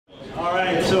All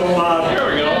right, so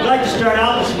I'd like to start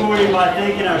out this morning by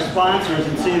thanking our sponsors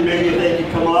and seeing maybe if they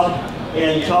could come up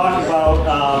and talk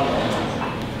about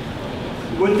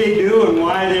what they do and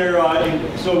why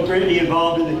they're so greatly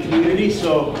involved in the community.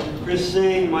 So Chris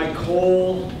Singh, Mike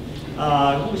Cole,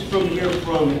 who's from here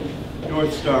from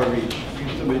North Star Reach?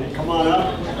 Somebody, come on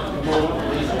up.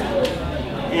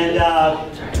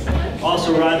 And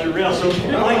also Roger Rail. So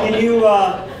Mike, can you,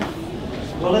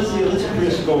 well, let's see, let's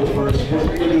Chris go first. We'll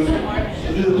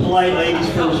do the polite ladies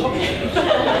first.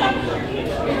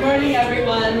 Good morning,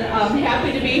 everyone. I'm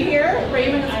happy to be here.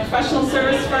 Raymond is a professional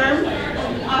service firm.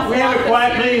 We have it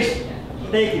quiet, please.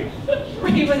 Thank you.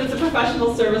 Raymond is a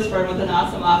professional service firm with an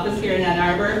awesome office here in Ann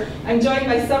Arbor. I'm joined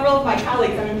by several of my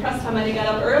colleagues. I'm impressed how many got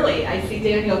up early. I see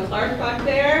Daniel Clark back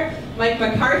there, Mike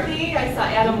McCarthy. I saw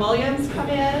Adam Williams come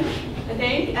in, I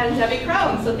think, and Debbie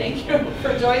Crown. So thank you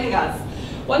for joining us.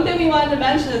 One thing we wanted to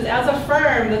mention is, as a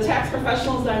firm, the tax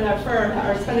professionals in our firm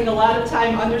are spending a lot of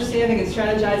time understanding and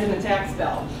strategizing the tax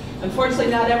bill.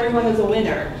 Unfortunately, not everyone is a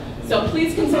winner. So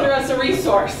please consider us a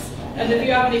resource. And if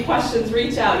you have any questions,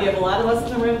 reach out. You have a lot of us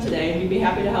in the room today, and we'd be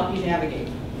happy to help you navigate.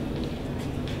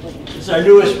 It's our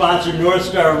newest sponsor, North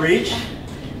Star Reach.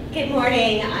 Good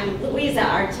morning. I'm Louisa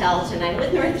Artelt, and I'm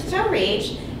with North Star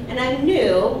Reach, and I'm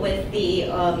new with the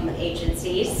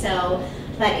agency.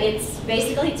 But it's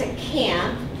a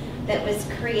camp that was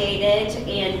created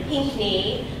in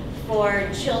Pinckney for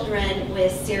children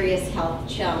with serious health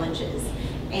challenges.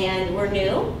 And we're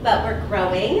new, but we're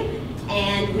growing.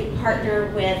 And we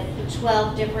partner with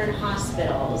 12 different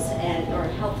hospitals or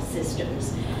health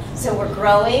systems. So we're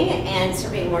growing and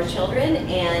serving more children,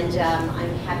 and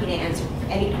I'm happy to answer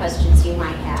any questions you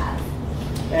might have.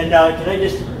 And can I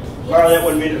just borrow that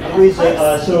 1 minute?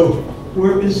 Louisa, so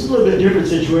this is a little bit different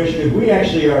situation. We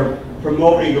actually are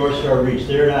promoting North Star Reach.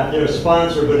 They're a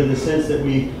sponsor, but in the sense that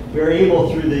we're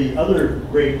able, through the other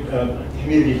great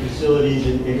community facilities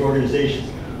and organizations,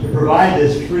 to provide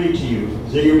this free to you.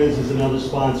 Zingerman's is another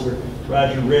sponsor.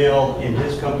 Roger Rail and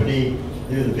his company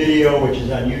do the video, which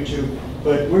is on YouTube.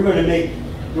 But we're going to make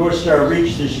North Star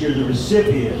Reach this year the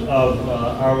recipient of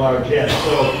our largesse.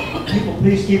 So people,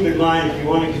 please keep in mind, if you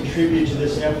want to contribute to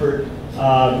this effort,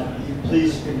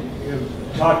 please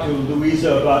talk to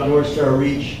Louisa about North Star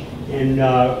Reach. And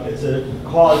it's a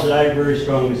cause that I very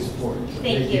strongly support. So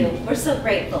thank you. We're so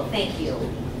grateful. Thank you.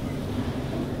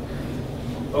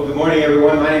 Well, good morning,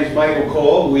 everyone. My name is Michael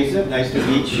Cole. Louisa, nice to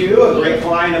meet you. A great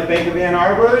client of Bank of Ann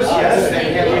Arbor's. Yes, thank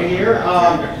you for having me here.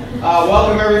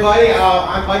 Welcome, everybody.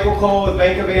 I'm Michael Cole with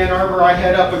Bank of Ann Arbor. I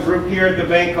head up a group here at the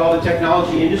bank called the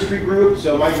Technology Industry Group.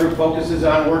 So my group focuses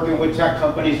on working with tech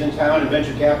companies in town and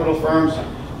venture capital firms.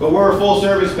 But we're a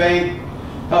full-service bank,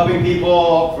 helping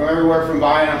people from everywhere from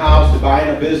buying a house to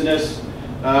buying a business.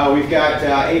 We've got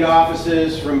 8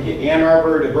 offices from Ann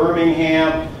Arbor to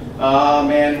Birmingham,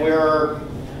 and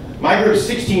my group's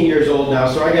 16 years old now,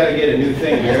 so I got to get a new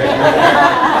thing here.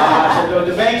 So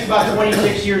the bank's about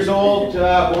 26 years old,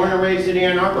 born and raised in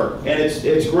Ann Arbor. And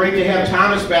it's great to have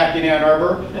Thomas back in Ann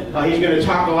Arbor. He's going to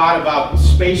talk a lot about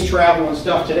space travel and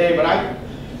stuff today, but I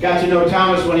got to know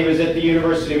Thomas when he was at the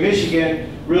University of Michigan,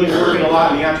 really working a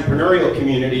lot in the entrepreneurial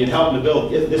community and helping to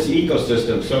build this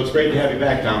ecosystem. So it's great to have you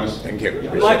back, Thomas. Thank you.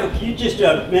 Michael, can you just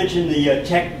mention the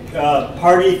tech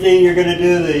party thing you're going to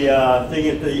do, the thing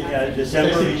at the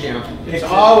December? It's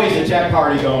always a tech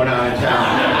party going on in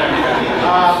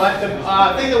town. But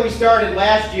the thing that we started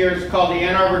last year is called the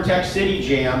Ann Arbor Tech City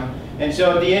Jam. And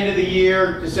so at the end of the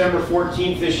year, December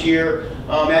 14th this year,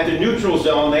 at the Neutral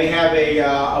Zone, they have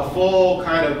a full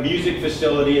kind of music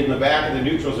facility in the back of the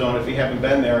Neutral Zone, if you haven't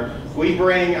been there. We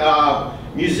bring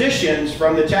musicians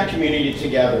from the tech community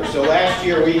together. So last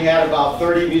year we had about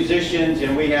 30 musicians,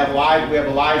 and we have a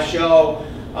live show,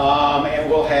 and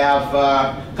we'll have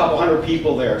a couple hundred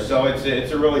people there. So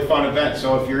it's a really fun event.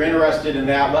 So if you're interested in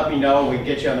that, let me know. We can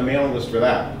get you on the mailing list for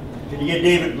that. Can you get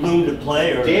David Bloom to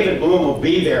play? Or? David Bloom will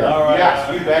be there. All right. Yes,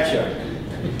 you betcha.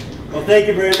 Well, thank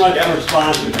you very much for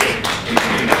sponsoring.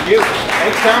 Thank you.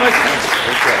 Thanks, Thomas.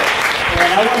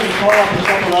 And I wanted to call up a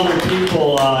couple other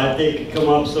people if they could come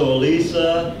up. So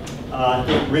Elisa, I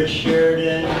think Rich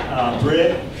Sheridan,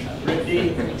 Brittany,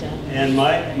 and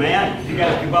Matt, if you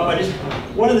guys come up.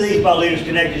 One of the things about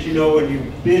LeadersConnect, as you know when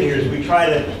you've been here, is we try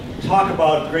to talk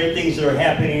about great things that are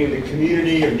happening in the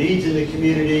community or needs in the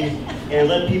community, and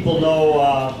let people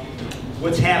know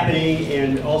what's happening.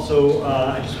 And also,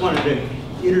 I just wanted to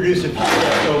introduce a few.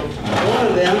 So one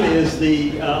of them is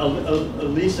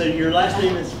Elisa, your last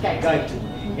name is Guyton,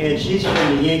 and she's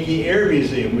from the Yankee Air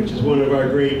Museum, which is one of our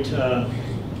great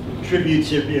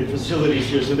tributes and facilities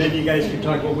here. So maybe you guys can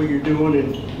talk about what you're doing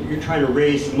and what you're trying to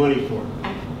raise some money for.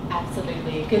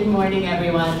 Absolutely. Good morning,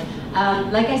 everyone.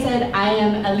 Like I said, I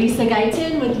am Elisa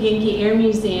Guyton with the Yankee Air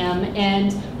Museum,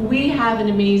 and we have an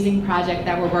amazing project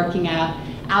that we're working out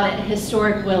at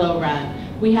historic Willow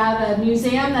Run. We have a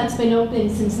museum that's been open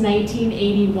since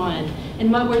 1981,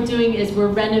 and what we're doing is we're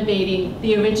renovating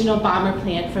the original bomber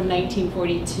plant from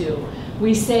 1942.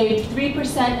 We saved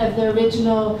 3% of the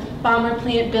original bomber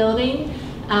plant building,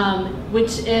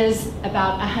 which is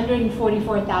about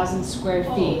 144,000 square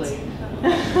feet.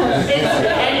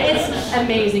 It's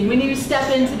amazing. When you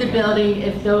step into the building,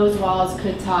 if those walls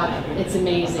could talk, it's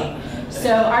amazing.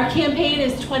 So our campaign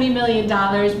is $20 million.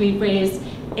 We've raised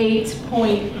It's a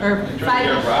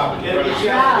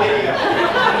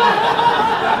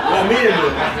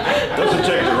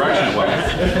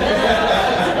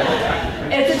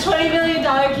 $20 million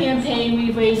campaign.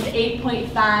 We've raised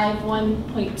 8.5,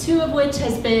 1.2 of which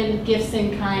has been gifts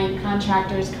in kind,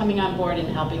 contractors coming on board and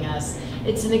helping us.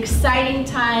 It's an exciting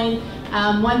time.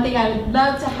 One thing I would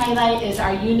love to highlight is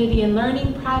our Unity and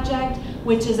Learning project,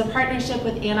 which is a partnership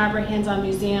with Ann Arbor Hands-On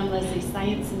Museum, Leslie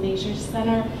Science and Nature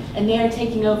Center, and they are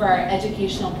taking over our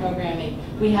educational programming.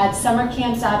 We had summer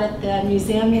camps out at the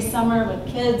museum this summer with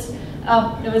kids.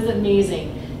 Oh, it was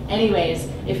amazing. Anyways,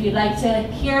 if you'd like to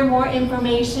hear more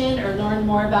information or learn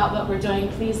more about what we're doing,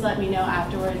 please let me know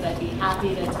afterwards. I'd be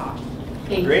happy to talk.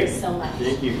 Thank you so much.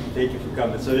 Thank you for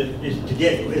coming. So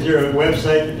is there a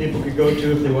website that people could go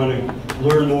to if they want to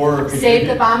learn more?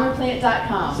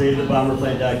 SaveTheBomberPlant.com.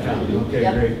 SaveTheBomberPlant.com. Okay,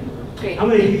 yep. Great. How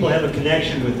many people have a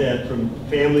connection with that from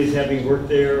families having worked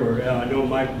there? Or I know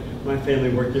my family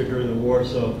worked there during the war,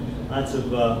 so lots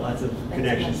of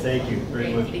connections. Thank you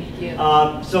very much. Thank you.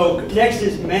 So next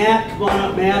is Matt. Come on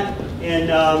up, Matt. And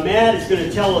Matt is going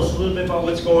to tell us a little bit about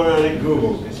what's going on at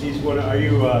Google. Because he's one.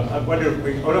 I wonder if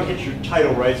I don't get your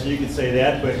title right, so you can say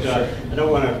that. But I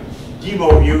don't want to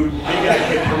demote you. Maybe I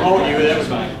can promote you. That was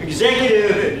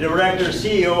Executive Director,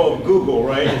 CEO of Google,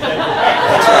 right? Is that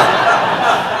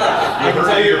I can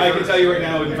tell you right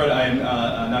now. I am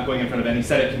not going in front of any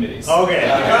Senate committees. Okay.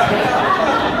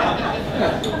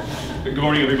 Good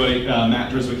morning, everybody.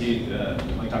 Matt Zurbuchen.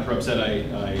 Like Dr. Rupp said, I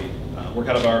work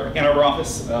out of our Ann Arbor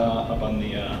office up on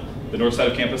the north side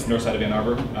of campus, north side of Ann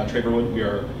Arbor, Traverwood. We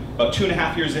are about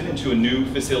 2.5 years into a new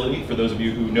facility. For those of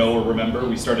you who know or remember,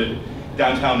 we started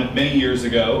downtown many years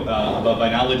ago above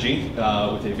Vinology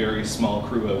with a very small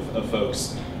crew of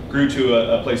folks. Grew to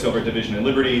a place over at Division and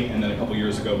Liberty, and then a couple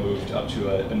years ago moved up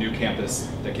to a new campus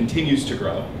that continues to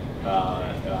grow,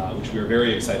 which we are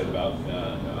very excited about.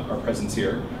 Our presence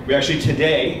here. We actually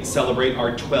today celebrate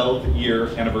our 12-year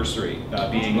anniversary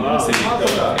being in the city of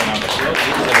Ann Arbor.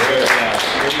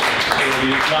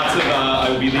 I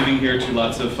will be leaving here to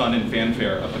lots of fun and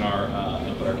fanfare up at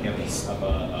our campus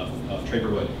of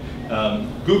Traverwood.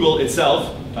 Google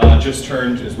itself just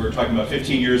turned, as we were talking about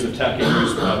 15 years of tech,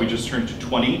 we just turned to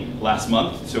 20 last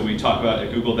month. So we talk about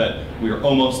at Google that we are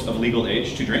almost of legal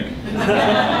age to drink,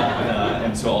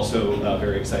 and so also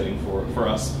very exciting for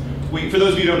us. For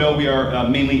those of you who don't know, we are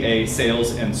mainly a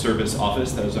sales and service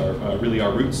office. Those are really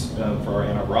our roots for our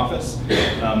Ann Arbor office.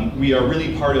 We are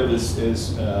really part of this,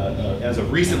 as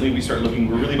of recently, we started looking,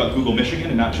 we're really about Google Michigan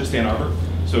and not just Ann Arbor.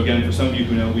 So again, for some of you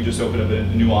who know, we just opened up a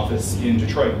new office in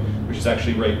Detroit, which is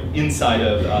actually right inside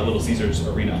of Little Caesars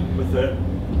Arena. With the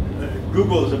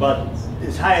Google is about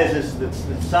as high as this,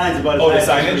 the sign's about as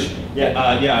high as the signage?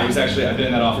 Yeah. Yeah, I've been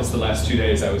in that office the last 2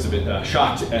 days. I was a bit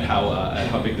shocked at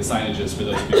how big the signage is for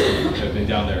those of you who have been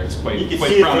down there. It's quite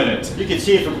prominent. You can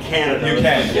see it from Canada. You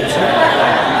can. You can.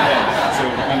 So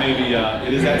we may be,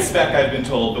 it is at spec, I've been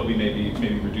told, but we may be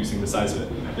reducing the size of it.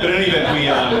 But in any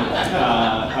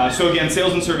event, so again,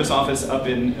 sales and service office up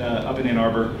in Ann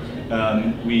Arbor.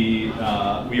 We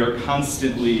are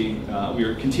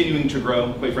continuing to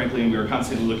grow, quite frankly, and we are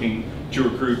constantly looking to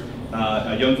recruit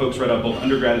young folks right out of both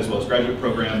undergrad as well as graduate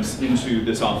programs into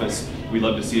this office. We'd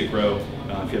love to see it grow.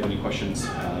 If you have any questions,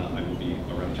 I will be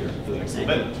around here for the next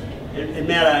little bit. And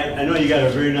Matt, I know you got a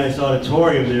very nice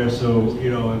auditorium there, so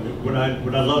what I'd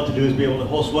love to do is be able to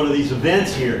host one of these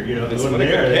events here. What a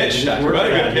good pitch, Doctor. What a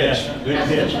good pitch. Yeah, good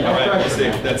pitch. All right, we'll see.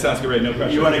 That sounds great. No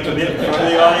pressure. You want to commit in front of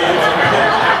the audience?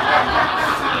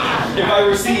 If I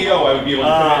were CEO, I would be able to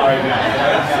commit right now. I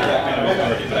don't have that kind of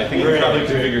authority, but I think we probably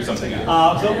could figure something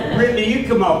out. So Brittany, you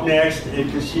come up next,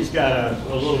 because she's got a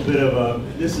little bit of a,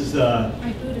 this is the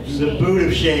boot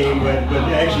of shame, but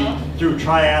actually through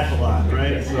triathlon,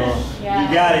 right? So yeah.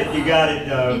 you got it.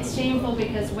 It's shameful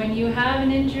because when you have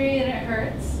an injury and it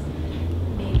hurts,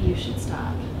 maybe you should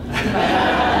stop.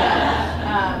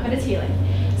 But it's healing.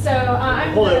 So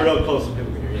I'm hold it real close so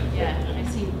people can hear you. Yeah, I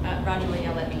see Roger will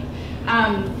yell at me.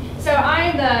 So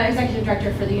I'm the executive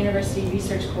director for the University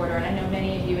Research Corridor, and I know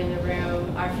many of you in the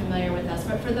room are familiar with us,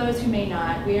 but for those who may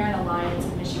not, we are an alliance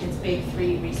of Michigan's big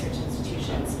 3 research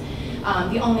institutions.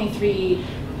 The only 3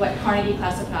 what Carnegie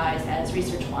classifies as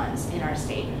research ones in our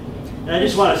state. And I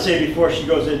just want to say before she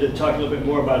goes into talk a little bit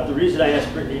more about it, the reason I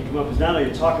asked Brittany to come up is not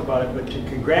only to talk about it, but to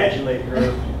congratulate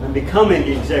her on becoming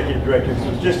the executive director. So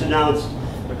it was just announced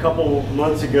a couple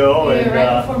months ago, We were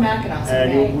right before Mackinac.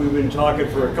 and we've been talking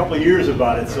for a couple of years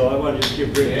about it. So I want to just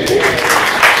give Brittany.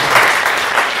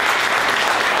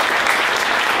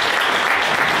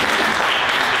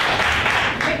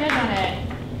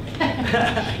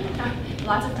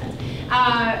 Lots of friends.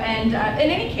 In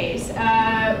any case,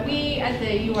 we at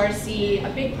the URC,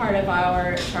 a big part of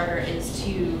our charter is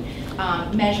to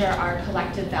measure our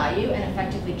collective value and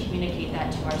effectively communicate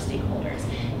that to our stakeholders.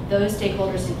 Those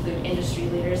stakeholders include industry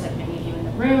leaders, like many of you in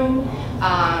the room,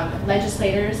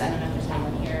 legislators, I don't know if there's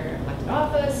anyone here in elected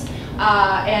office,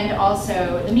 and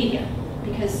also the media.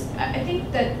 Because I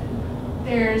think that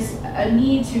there's a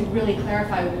need to really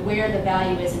clarify where the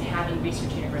value is in having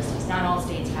research universities. Not all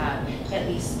states have at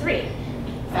least 3.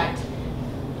 In fact,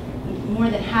 more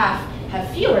than half have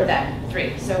fewer than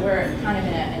 3. So we're kind of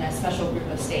in a special group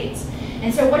of states.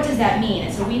 And so what does that mean?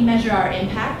 And so we measure our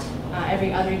impact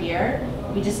every other year.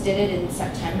 We just did it in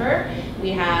September. We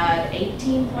had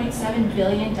 $18.7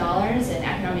 billion in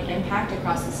economic impact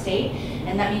across the state.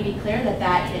 And let me be clear that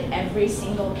that hit every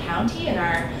single county in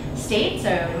our state,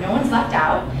 so no one's left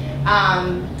out.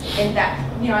 And that,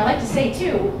 I like to say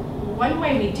too, one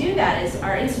way we do that is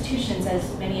our institutions,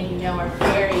 as many of you know, are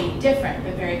very different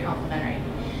but very complementary.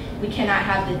 We cannot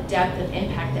have the depth of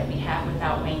impact that we have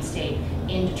without Wayne State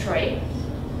in Detroit,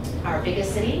 our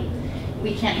biggest city.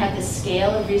 We can't have the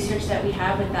scale of research that we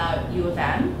have without U of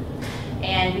M.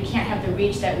 And we can't have the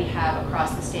reach that we have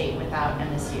across the state without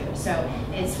MSU. So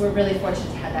we're really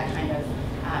fortunate to have that kind of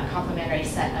complementary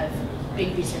set of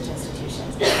big research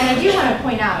institutions. And I do want to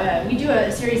point out, we do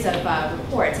a series of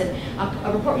reports, and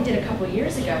a report we did a couple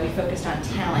years ago, we focused on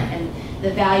talent and the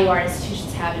value our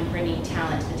institutions have in bringing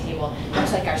talent to the table.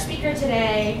 Much like our speaker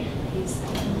today, he's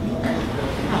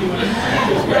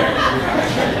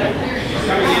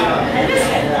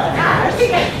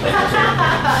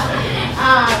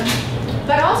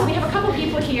but also we have a couple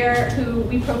people here who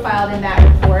we profiled in that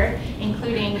report,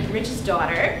 including Rich's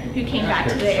daughter, who came back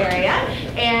to the area,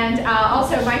 and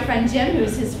also my friend Jim,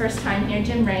 who's his first time here,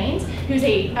 Jim Raines, who's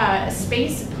a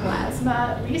space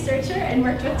plasma researcher and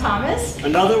worked with Thomas.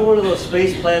 Another one of those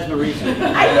space plasma researchers.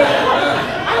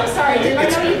 I'm sorry, Jim, I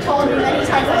know you've told me many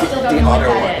times, I still don't know what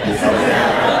that is.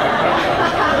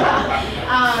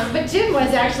 But Jim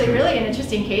was actually really an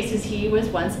interesting case because he was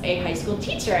once a high school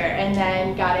teacher and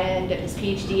then got in, did his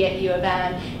PhD at U of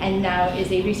M, and now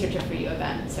is a researcher for U of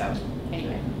M. So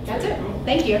anyway, that's it.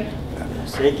 Thank you.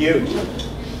 Thank you.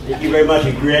 Thank you very much,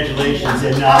 and congratulations.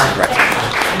 And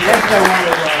next I want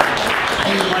to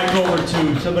hand the mic over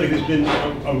to somebody who's been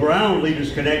around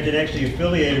LeadersConnect and actually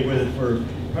affiliated with it for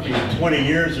probably 20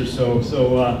 years or so.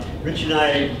 So Rich and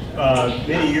I,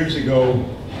 many years ago,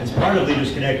 as part of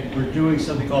LeadersConnect, we're doing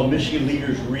something called Michigan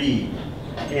Leaders Read.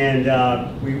 And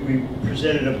we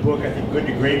presented a book, I think Good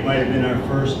to Great might have been our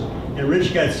first. And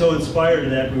Rich got so inspired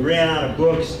that we ran out of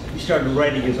books, he started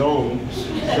writing his own.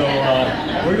 So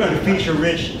we're going to feature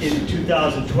Rich in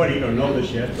 2020, don't know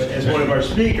this yet, but as one of our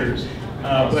speakers.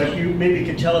 But you maybe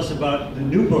could tell us about the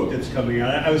new book that's coming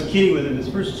out. I was kidding with him. His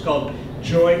first is called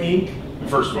Joy Inc. The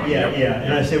first one. Yeah, yep. yeah.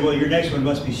 And I said, well, your next one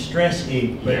must be Stress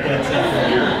Inc. But that's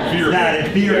Fear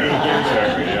not Fear Inc.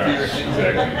 Exactly, yeah,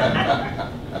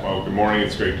 exactly. Well, good morning.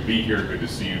 It's great to be here. Good to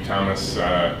see you, Thomas.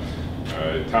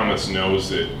 Thomas knows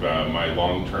that my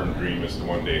long-term dream is to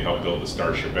one day help build the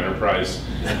Starship Enterprise.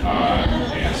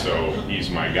 And so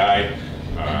he's my guy.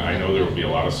 I know there will be a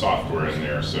lot of software in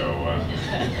there, so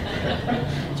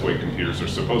that's the way computers are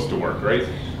supposed to work, right?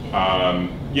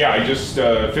 Yeah, I just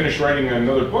finished writing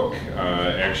another book.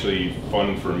 Actually,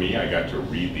 fun for me. I got to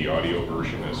read the audio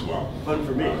version as well. Fun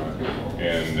for me.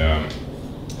 And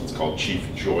it's called Chief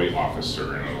Joy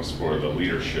Officer, and it was for the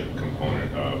leadership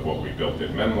component of what we built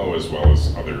at Menlo, as well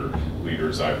as other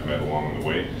leaders I've met along the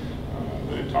way.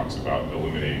 It talks about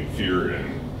eliminating fear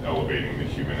and elevating the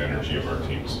human energy of our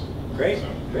teams. Great,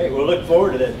 great. We'll look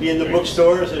forward to that. Be in the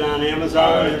bookstores and on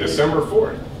Amazon. December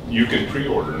 4th. You can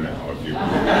pre-order now if you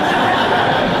want.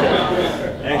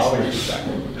 Excellent.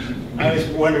 I always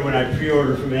wonder when I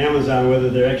pre-order from Amazon whether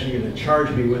they're actually going to charge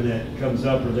me when that comes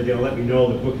up, or they're going to let me know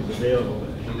the book is available.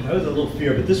 But I was a little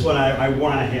fear, but this one I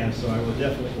want to have, so I will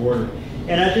definitely order.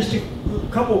 And just a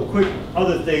couple quick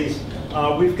other things.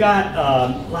 We've got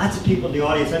lots of people in the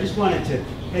audience. I just wanted to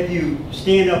have you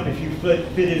stand up if you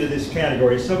fit into this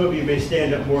category. Some of you may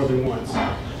stand up more than once.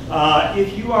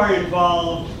 If you are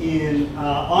involved in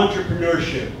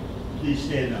entrepreneurship, please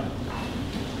stand up.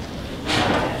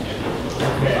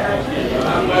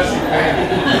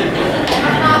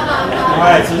 All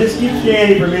right, so just keep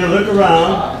standing for a minute. Look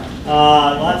around.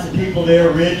 Lots of people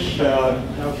there. Rich.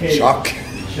 Okay. Chuck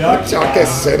is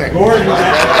sitting. Gordon.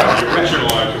 Original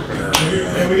entrepreneur.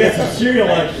 And we got some serial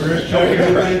entrepreneurs.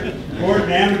 Gordon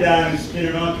Amadon, who's been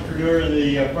an entrepreneur in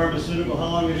the pharmaceutical. How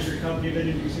long has your company been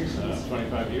in existence?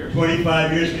 25 years.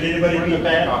 25 years. Can anybody beat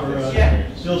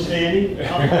that? Still standing?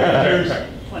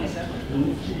 27.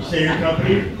 You say your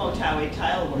company? Motawi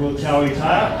Tile Works. Motawi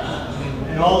Tile.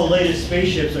 And all the latest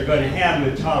spaceships are going to have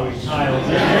Motawi tiles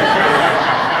in there.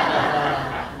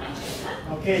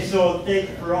 Okay, so thank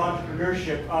you for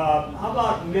entrepreneurship. How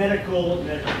about medical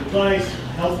device,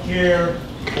 healthcare,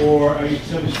 or are you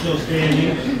still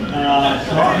standing?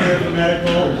 Software for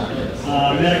medical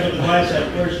device.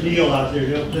 Where's Neil out there?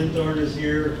 Neil Flinthorne is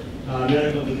here.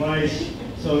 Medical device.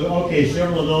 So, okay,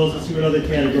 several of those. Let's see what other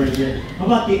categories here. How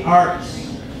about the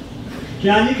arts?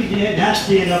 John, you can not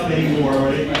stand up anymore,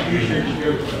 right?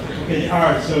 Okay, the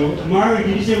arts. So, Marvin,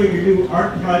 can you say what your new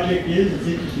art project is? It's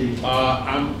interesting.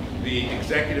 I'm the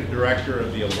executive director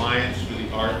of the Alliance for the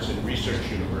Arts and Research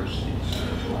Universities,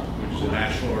 which is a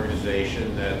national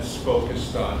organization that's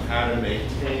focused on how to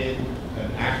maintain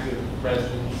an active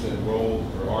presence and role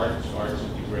for arts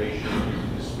integration,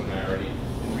 interdisciplinarity,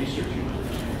 and research universities.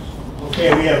 Okay,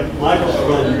 we have Michael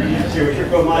from, see what you're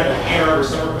from, Michael. Ann Arbor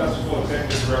Summer Festival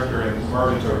executive director, and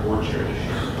Marvin's our board chair this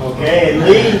year. Okay, and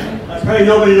Lee, probably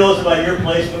nobody knows about your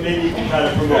place, but maybe you can try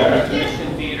to promote it.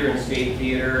 Mission Theater and State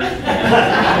Theater.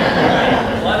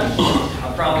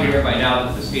 I'm probably aware by now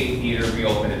that the State Theater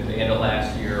reopened at the end of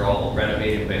last year, all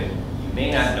renovated, but you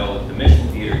may not know that the Mission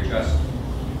Theater just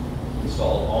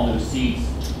installed all new seats,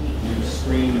 new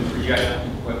screen, new projection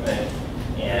equipment,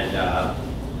 and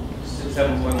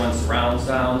 7.1 surround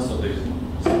sound, so it's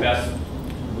the best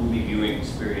movie viewing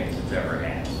experience it's ever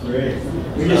had. Great.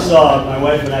 We just saw, my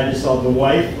wife and I just saw The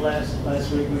Wife last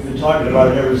week. We've been talking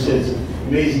about it ever since.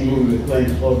 Amazing movie with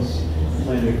Glenn Close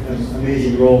playing an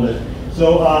amazing role in it.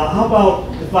 So how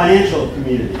about the financial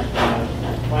community?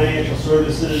 Financial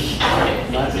services,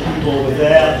 lots of people with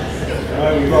that. All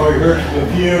right, we've already heard from a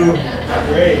few.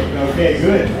 Great, okay,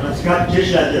 good. Let's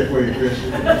competition out there for you, Chris.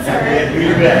 Okay, do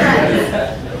your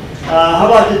best. How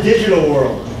about the digital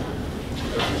world?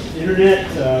 Internet,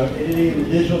 anything in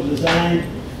digital design?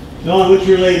 Dawn, what's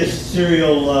your latest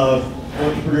serial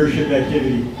entrepreneurship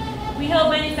activity? We help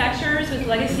manufacturers with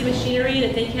legacy machinery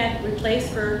that they can't replace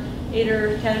for 8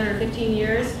 or 10 or 15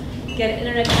 years get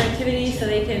internet connectivity so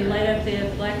they can light up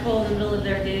the black hole in the middle of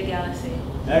their data galaxy.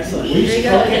 Excellent. Here you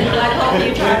go, okay. black hole for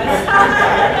you, Travis.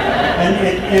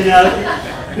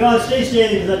 No, stay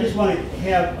standing because I just want to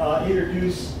have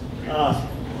introduce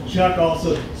Chuck,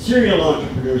 also serial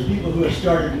entrepreneurs, people who have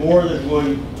started more than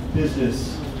one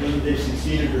business, whether they've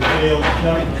succeeded or failed.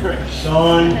 Chuck,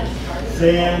 Dawn,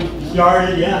 Sam,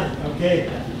 started, yeah, okay.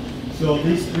 So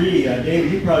these three,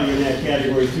 David, you're probably in that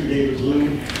category too, David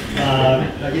Bloom.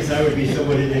 I guess I would be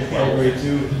somewhat in that category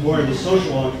too, more in the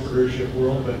social entrepreneurship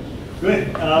world, but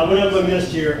good. What have I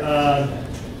missed here?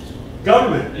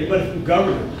 Government, anybody from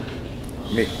government?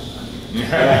 Me.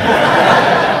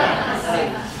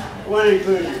 One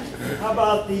included. How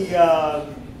about the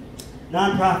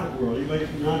nonprofit world? Anybody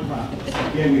from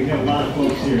nonprofits? Again, we have a lot of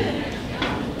folks here.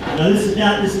 Now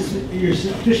you're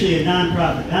officially a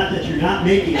nonprofit, not that you're not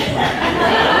making a profit.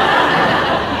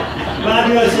 But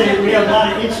I'm going to say we have a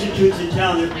lot of institutes in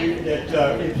town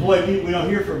that employ people we don't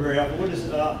hear from very often. What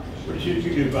did you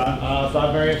do, Bob?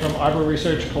 Bob Marion from Arbor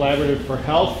Research Collaborative for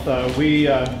Health. We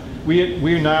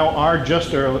now are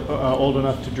just old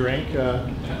enough to drink. So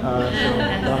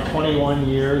about 21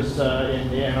 years in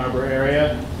the Ann Arbor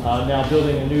area. Now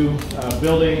building a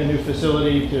new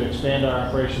facility to expand our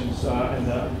operations in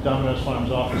the Domino's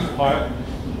Farms office park.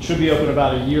 It should be open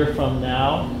about a year from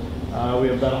now. We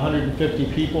have about 150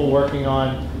 people working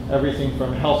on everything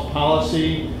from health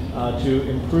policy to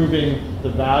improving the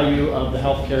value of the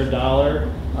healthcare dollar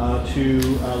to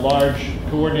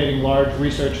coordinating large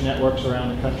research networks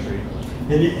around the country.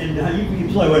 And you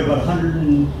employ what, about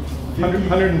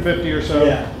 150 or so?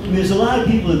 Yeah. I mean, there's a lot of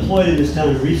people employed in this town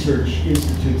in research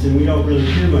institutes, and we don't really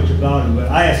hear much about them. But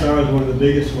ISR is one of the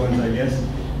biggest ones, I guess.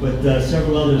 But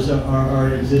several others are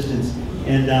in existence.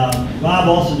 And Bob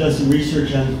also does some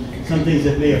research on some things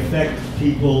that may affect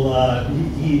people.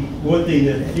 One thing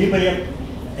that anybody up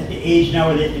at the age now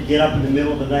where they have to get up in the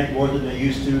middle of the night more than they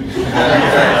used to. Just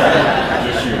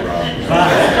you, Rob.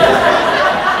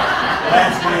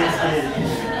 Last man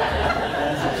standing.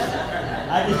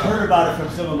 about it from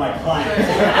some of my clients.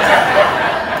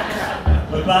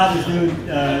 But Bob is doing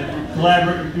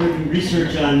doing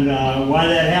research on why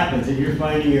that happens, and you're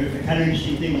finding a kind of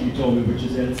interesting thing that you told me, which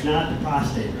is that it's not the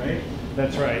prostate, right?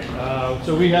 That's right.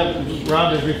 So we have,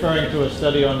 Rob is referring to a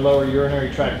study on lower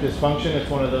urinary tract dysfunction. It's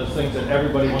one of those things that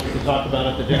everybody wants to talk about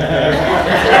at the dinner table.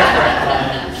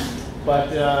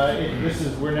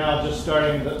 We're now just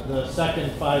starting the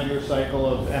second 5-year cycle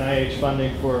of NIH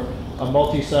funding for a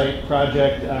multi-site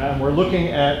project, and we're looking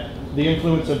at the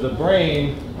influence of the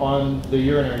brain on the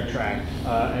urinary tract.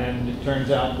 And it turns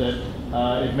out that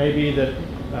it may be that,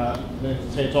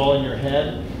 say it's all in your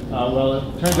head. Well,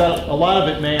 it turns out a lot of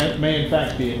it may in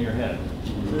fact be in your head.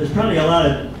 So there's probably a lot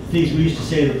of things we used to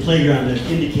say in the playground that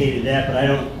indicated that, but I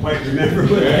don't quite remember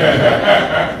what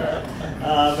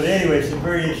but anyway, some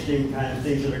very interesting kind of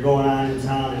things that are going on in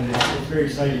town, and it's very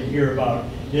exciting to hear about.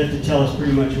 You have to tell us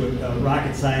pretty much what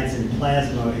rocket science and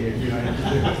plasma is. You know, I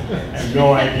have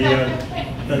no idea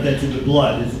that that's in the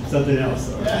blood. It's something else.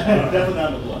 So. Definitely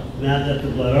not the blood. Not that the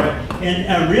blood. All right.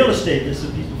 And real estate. There's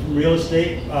some people from real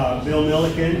estate. Bill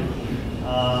Milliken.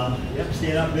 Yep,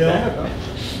 stand up, Bill.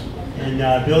 And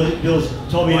Bill's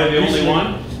told me. Am I the only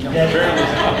one? You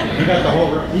got the whole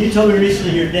room. You told me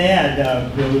recently your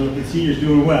dad, Bill Milliken Sr. is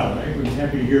doing well, right? We're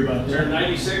happy to hear about that. Turned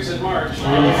 96 in March.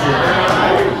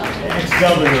 96.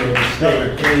 Ex-governor of the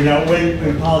state. And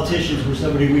when politicians were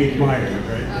somebody we admired,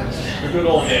 right? The good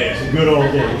old days. The good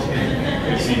old days.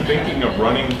 Is he thinking of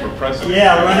running for president?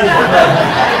 Yeah, running for president.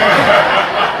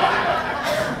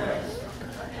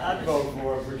 I'd vote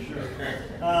for it for sure.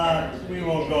 We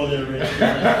won't go there, Rich.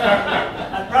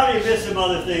 I probably missed some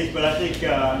other things, but I think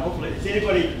hopefully, does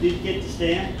anybody get to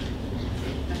stand?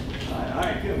 All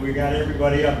right, good. We got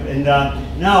everybody up, and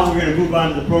now we're going to move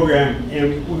on to the program,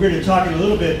 and we're going to talk in a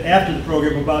little bit after the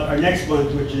program about our next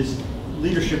month, which is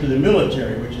leadership in the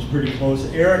military, which is pretty close.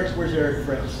 Eric, where's Eric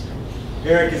Fritz?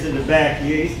 Eric is in the back.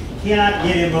 He cannot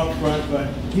get him up front, but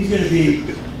he's going to be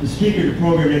the speaker of the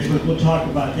program next month. We'll talk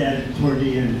about that toward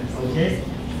the end, okay?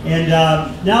 And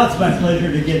now it's my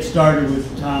pleasure to get started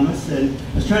with Thomas. And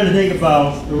I was trying to think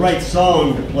about the right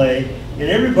song to play. And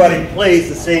everybody plays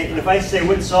the same. And if I say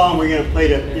what song we're going to play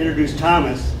to introduce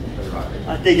Thomas,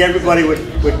 I think everybody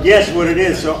would guess what it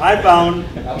is. So I found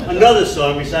another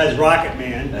song besides Rocket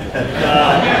Man.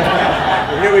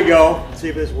 Here we go. Let's see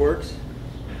if this works.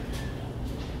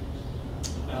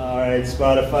 All right,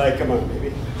 Spotify, come on,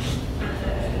 baby.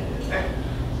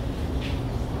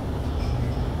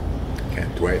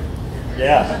 Can't wait.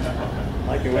 Yeah,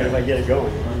 I can wait if I get it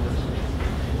going.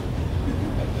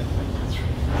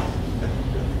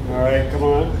 All right, come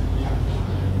on.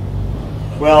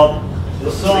 Well,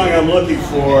 the song I'm looking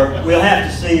for, we'll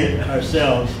have to sing it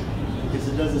ourselves because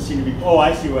it doesn't seem to be. Oh,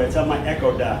 I see why. It's on my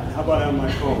Echo Dot. How about on my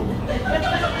phone?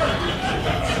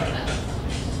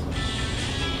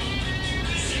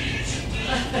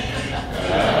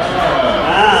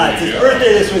 It's his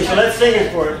birthday this week, so let's sing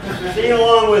it for him. Sing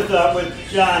along with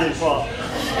John and Paul.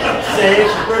 Say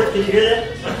it's your birthday. Can you hear that?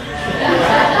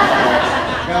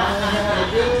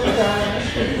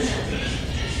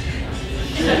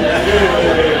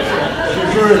 It's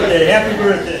your birthday. Happy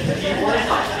birthday.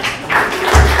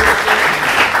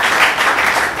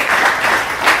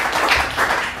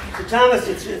 So Thomas,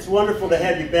 it's wonderful to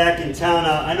have you back in town.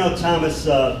 I know Thomas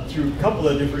through a couple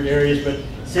of different areas, but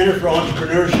Center for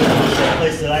Entrepreneurship is a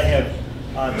place that I have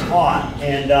taught,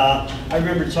 and I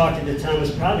remember talking to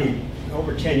Thomas probably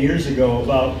over 10 years ago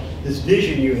about this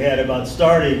vision you had about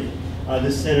starting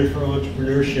this Center for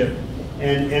Entrepreneurship,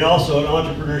 and also an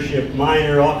entrepreneurship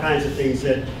minor, all kinds of things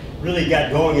that really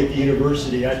got going at the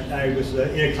university. I was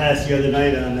in a class the other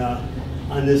night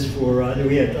on this for,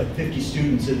 we had like 50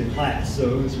 students in the class,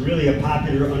 so it was really a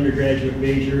popular undergraduate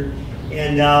major,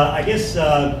 and I guess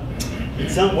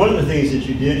it's one of the things that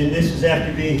you did, and this was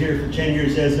after being here for 10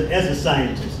 years as a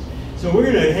scientist. So we're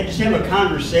going to just have a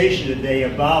conversation today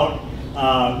about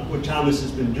what Thomas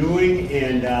has been doing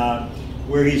and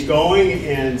where he's going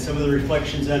and some of the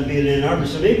reflections on being in Ann Arbor.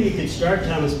 So maybe you could start,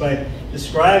 Thomas, by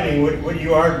describing what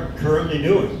you are currently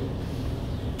doing.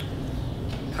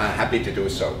 Happy to do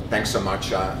so. Thanks so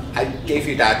much. I gave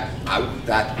you that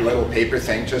little paper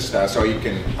thing just so you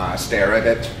can stare at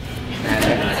it.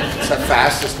 And it's the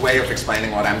fastest way of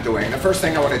explaining what I'm doing. The first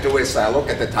thing I want to do is look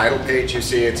at the title page. You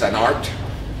see it's an art,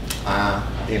 a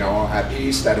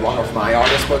piece that one of my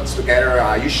artists puts together.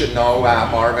 You should know,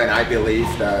 Marvin, I believe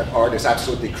that art is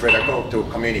absolutely critical to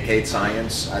communicate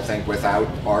science. I think without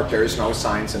art there is no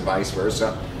science and vice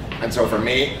versa. And so for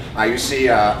me, you see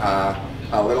a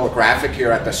a little graphic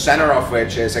here at the center of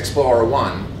which is Explorer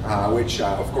 1, which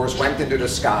of course went into the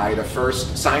sky, the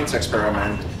first science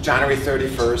experiment, January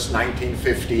 31st,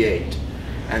 1958.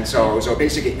 And so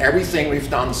basically everything we've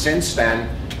done since then,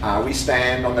 we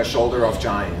stand on the shoulder of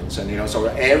giants. And so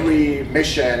every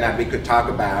mission that we could talk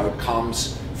about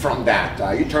comes from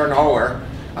that. You turn over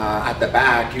at the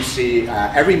back, you see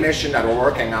every mission that we're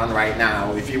working on right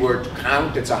now. If you were to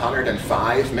count, it's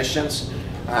 105 missions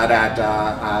that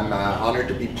I'm honored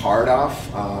to be part of.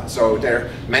 So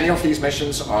many of these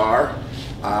missions are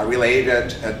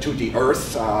related to the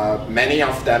Earth. Many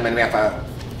of them, and we have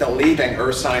the leading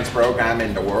Earth science program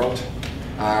in the world.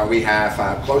 We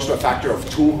have close to a factor of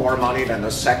 2 more money than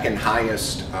the second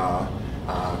highest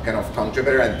kind of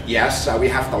contributor. And yes, we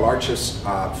have the largest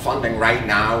funding right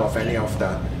now of any of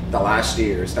the last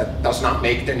years. That does not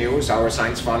make the news. Our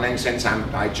science funding since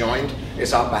I joined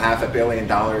is up $500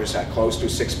 million at close to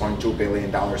 $6.2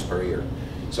 billion per year.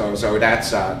 So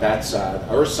that's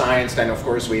Earth science. Then of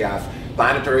course we have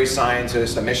planetary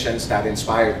sciences, the missions that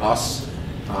inspired us.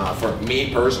 For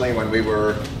me personally, when we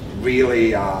were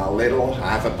really little, I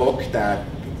have a book that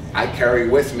I carry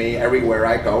with me everywhere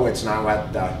I go. It's now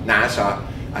at the NASA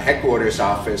headquarters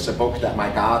office, a book that my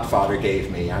godfather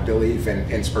gave me. I believe in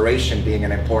inspiration being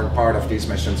an important part of these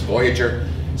missions. Voyager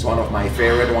is one of my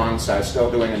favorite ones,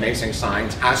 still doing amazing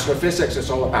science. Astrophysics is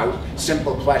all about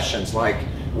simple questions like,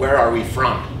 where are we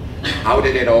from? How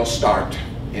did it all start?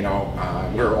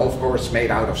 We're of course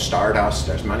made out of stardust.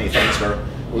 There's many things we're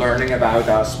learning about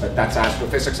us, but that's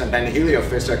astrophysics. And then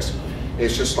heliophysics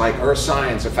is just like Earth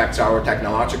science affects our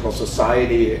technological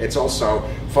society. It's also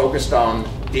focused on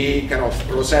the kind of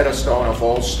Rosetta Stone of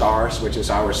all stars, which is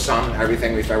our sun.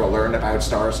 Everything we've ever learned about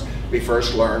stars, we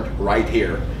first learned right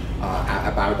here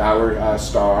about our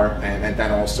star, and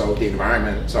then also the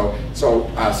environment. So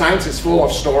science is full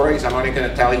of stories. I'm only going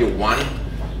to tell you one,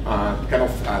 kind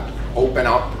of open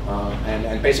up,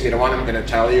 and basically the one I'm going to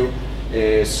tell you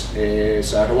is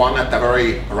the one at the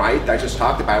very right. I just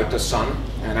talked about the sun,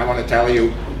 and I want to tell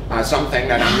you something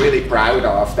that I'm really proud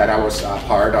of that I was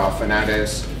part of, and that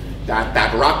is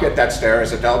that rocket that's there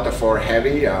is a Delta IV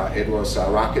Heavy. It was a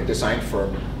rocket designed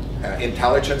for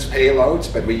intelligence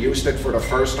payloads, but we used it for the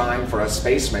first time for a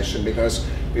space mission because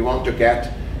we want to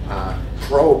get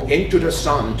probe into the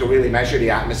sun to really measure the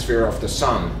atmosphere of the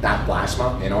sun, that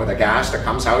plasma, the gas that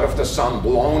comes out of the sun,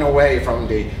 blown away from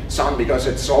the sun because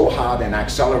it's so hot and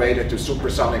accelerated to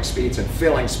supersonic speeds and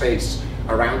filling space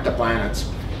around the planets.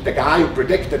 The guy who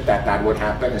predicted that would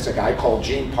happen is a guy called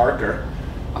Gene Parker.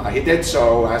 He did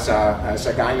so as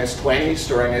a guy in his 20s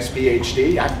during his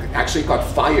PhD. Actually got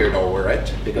fired over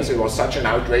it because it was such an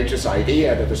outrageous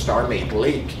idea that the star may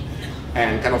leak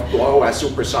and kind of blow a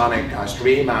supersonic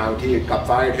stream out. He got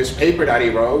fired. His paper that he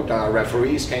wrote,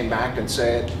 referees came back and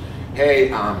said, hey,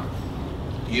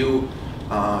 you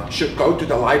should go to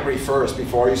the library first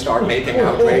before you start making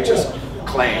outrageous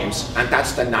claims. And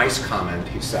that's the nice comment,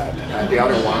 he said. The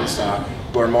other ones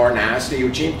were more nasty.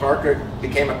 Eugene Parker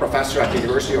became a professor at the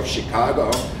University of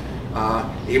Chicago.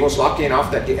 He was lucky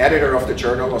enough that the editor of the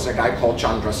journal was a guy called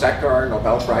Chandrasekhar,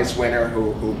 Nobel Prize winner,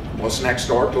 who was next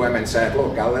door to him and said,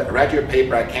 look, I read your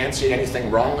paper, I can't see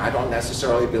anything wrong, I don't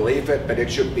necessarily believe it, but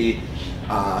it should be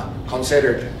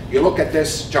considered. You look at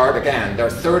this chart again, there are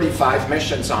 35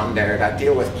 missions on there that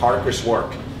deal with Parker's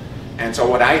work. And so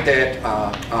what I did,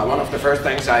 one of the first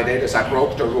things I did is I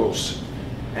broke the rules.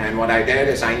 And what I did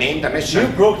is I named the mission.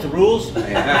 You broke the rules?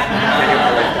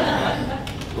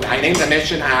 I named the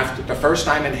mission after the first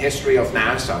time in history of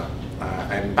NASA,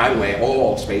 and by the way,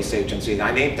 all space agencies,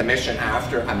 I named the mission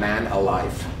after a man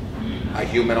alive, a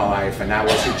human alive, and that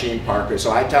was Eugene Parker.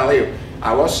 So I tell you,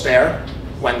 I was there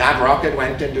when that rocket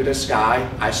went into the sky.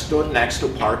 I stood next to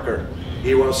Parker.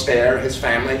 He was there, his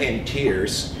family in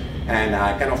tears, and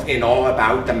kind of in awe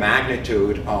about the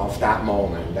magnitude of that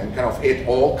moment, and kind of it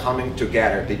all coming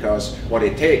together, because what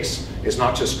it takes is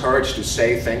not just courage to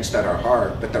say things that are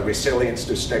hard, but the resilience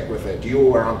to stick with it. You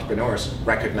who are entrepreneurs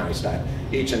recognize that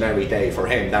each and every day. For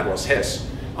him, that was his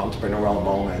entrepreneurial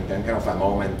moment, and kind of a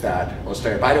moment that was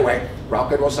there. By the way,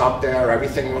 rocket was up there,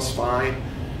 everything was fine,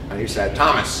 and he said,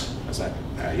 Thomas. I said,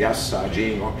 yes,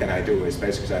 Gene, what can I do? He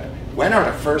basically said, when are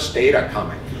the first data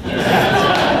coming?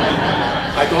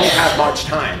 I don't have much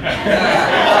time.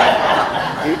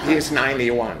 He's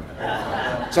 91.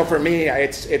 So for me,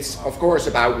 it's of course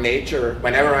about nature.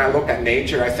 Whenever I look at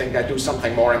nature, I think I do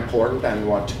something more important than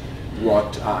what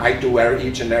I do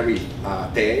each and every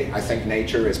day. I think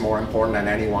nature is more important than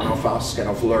any one of us, kind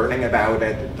of learning about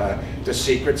it, the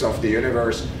secrets of the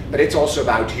universe. But it's also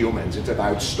about humans. It's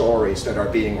about stories that are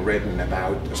being written,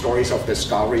 about stories of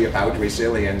discovery, about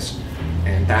resilience.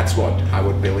 And that's what I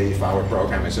would believe our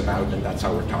program is about, and that's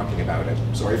how we're talking about it.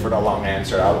 Sorry for the long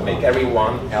answer. I'll make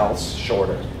everyone else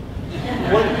shorter.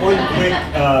 One quick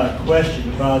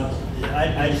question about,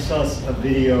 I saw a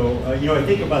video, I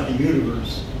think about the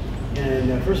universe.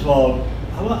 And first of all,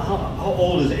 how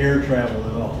old is air travel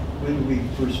at all? When did we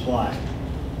first fly?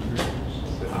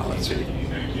 Let's see,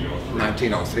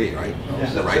 1903, right?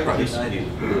 Yeah. The Wright brothers.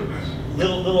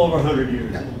 Little over 100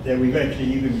 years that we've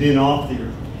actually even been off the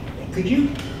Earth. Could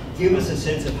you give us a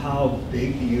sense of how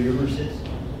big the universe is?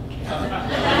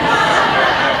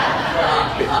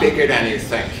 Bigger than you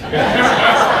think.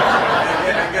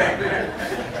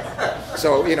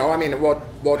 So, I mean, what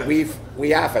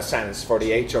we have a sense for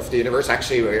the age of the universe.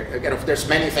 Actually, there's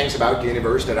many things about the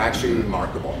universe that are actually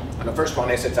remarkable. And the first one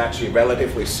is it's actually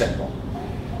relatively simple.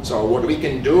 So what we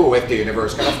can do with the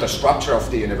universe, kind of the structure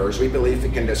of the universe, we believe we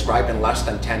can describe in less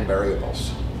than 10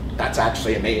 variables. That's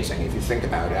actually amazing if you think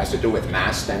about it. It has to do with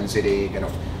mass density, kind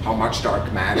of how much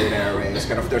dark matter there is,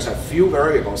 kind of there's a few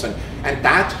variables. And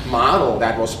that model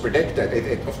that was predicted,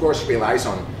 it of course relies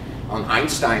on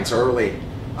Einstein's early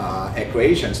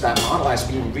equations. That model has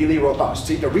been really robust.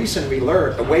 See, the reason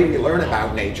the way we learn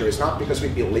about nature is not because we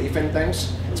believe in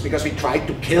things, it's because we try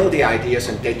to kill the ideas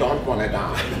and they don't want to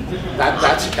die.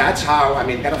 That's how, I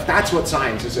mean, that's what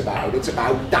science is about. It's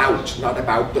about doubt, not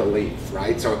about belief,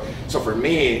 right? So for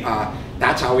me,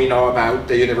 that's how we know about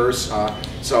the universe.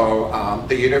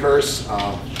 The universe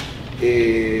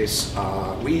is,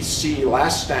 we see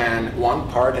less than 1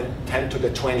 part in 10 to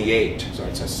the 28. So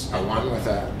it's a 1 with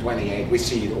a 28. We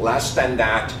see less than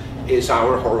that is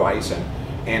our horizon.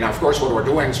 And of course what we're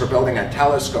doing is we're building a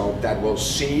telescope that will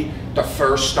see the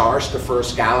first stars, the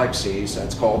first galaxies.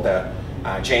 It's called the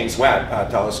James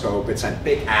Webb telescope. It's a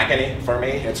big agony for me.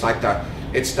 It's like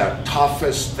it's the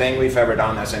toughest thing we've ever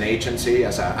done as an agency,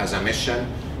 as a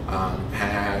mission.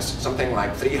 Has something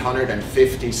like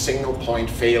 350 single point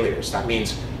failures. That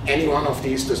means any one of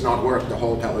these does not work, the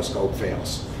whole telescope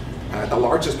fails. The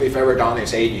largest we've ever done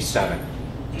is 87.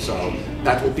 So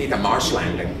that would be the Mars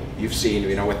landing you've seen,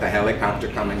 with the helicopter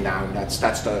coming down. That's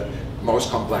the most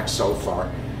complex so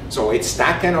far. So it's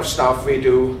that kind of stuff we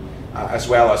do as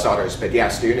well as others. But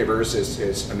yes, the universe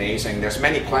is amazing. There's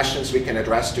many questions we can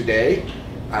address today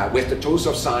with the tools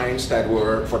of science that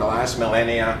were for the last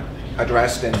millennia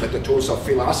addressed with the tools of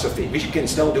philosophy. We can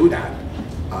still do that.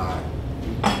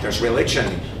 There's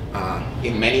religion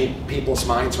in many people's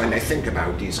minds when they think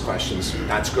about these questions.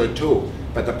 That's good too.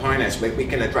 But the point is we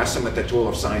can address them with the tool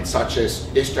of science, such as,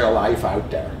 is there life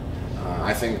out there?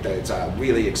 I think that it's a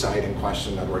really exciting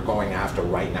question that we're going after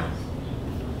right now.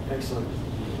 Excellent.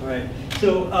 All right.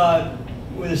 So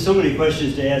well, there's so many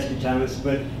questions to ask you, Thomas,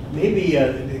 but maybe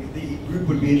the group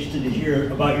would be interested to hear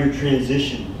about your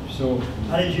transition. So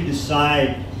how did you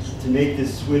decide to make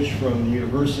this switch from the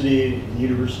university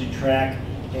track?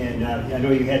 And I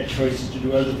know you had choices to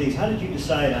do other things. How did you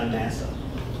decide on NASA?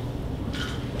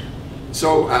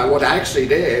 So what I actually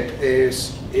did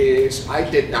is I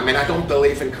don't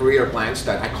believe in career plans.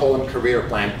 That I call them career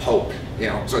plan Pope.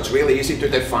 So it's really easy to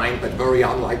define, but very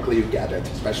unlikely you get it,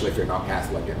 especially if you're not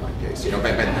Catholic in my case. I'm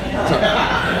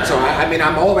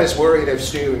always worried if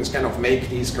students kind of make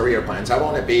these career plans. I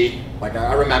want to be, like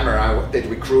I remember I did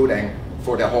recruiting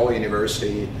for the whole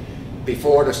university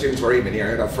before the students were even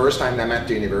here. The first time they met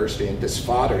the university, and this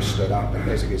father stood up and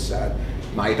basically said,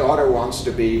 my daughter wants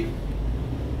to be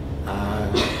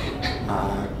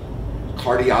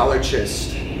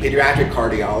cardiologist, pediatric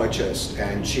cardiologist,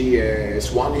 and she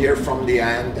is 1 year from the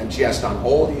end, and she has done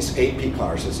all these AP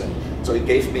classes. And so he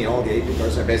gave me all the AP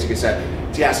classes. I basically said,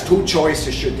 she has 2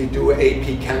 choices: should he do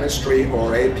AP chemistry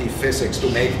or AP physics to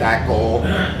make that goal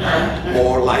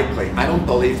more likely? I don't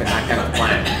believe in that kind of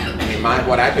plan. I mean,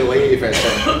 what I believe is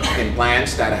in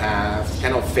plans that have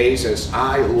kind of phases.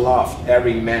 I loved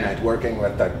every minute working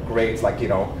with the greats, like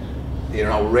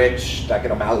Rich,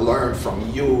 I learned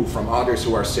from you, from others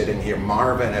who are sitting here,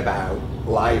 Marvin, about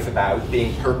life, about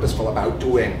being purposeful, about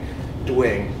doing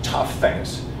tough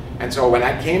things. And so when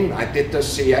I came, I did the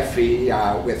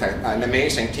CFE with an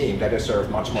amazing team that deserved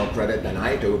much more credit than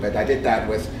I do, but I did that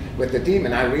with the team,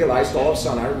 and I realized all of a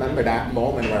sudden, I remember that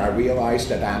moment where I realized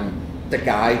that I'm the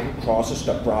guy who causes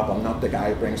the problem, not the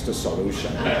guy who brings the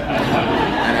solution. And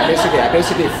I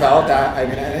basically felt that, I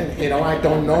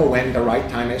don't know when the right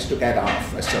time is to get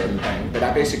off a certain thing, but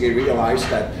I basically realized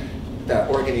that the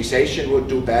organization would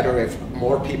do better if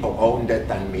more people owned it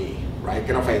than me, right?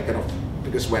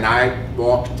 Because when I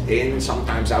walked in,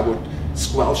 sometimes I would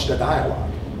squelch the dialogue.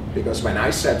 Because when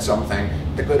I said something,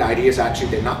 the good ideas actually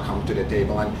did not come to the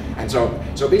table. And so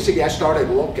basically I started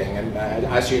looking, and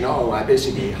as you know, I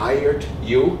basically hired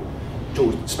you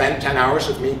to spend 10 hours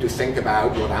with me to think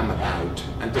about what I'm about.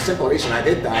 And the simple reason I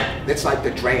did that, it's like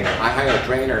the trainer. I hire a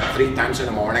trainer 3 times in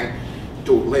the morning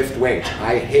to lift weights.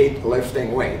 I hate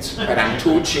lifting weights, but I'm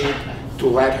too cheap to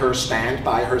let her stand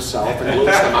by herself and lose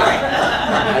the money.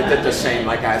 I did the same.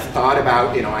 Like I thought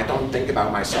about, I don't think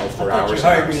about myself for hours. You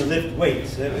hired me to lift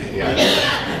weights.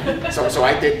 Yeah. So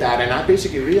I did that, and I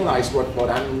basically realized what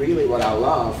I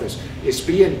love is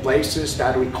be in places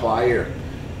that require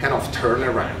kind of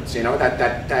turnarounds.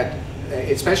 That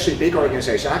especially big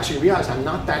organizations. I actually realized I'm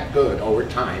not that good over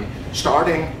time.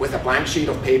 Starting with a blank sheet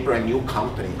of paper, a new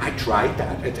company. I tried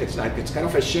that. It's kind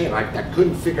of a shame. I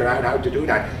couldn't figure out how to do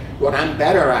that. What I'm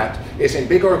better at is in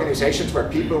big organizations where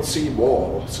people see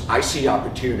walls, I see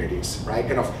opportunities, right?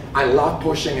 I love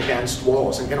pushing against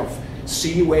walls and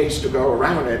see ways to go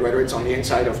around it, whether it's on the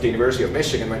inside of the University of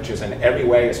Michigan, which is in every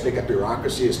way as big a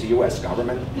bureaucracy as the US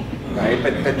government, right?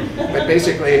 But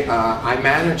basically, I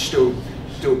managed to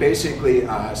basically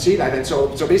see that. And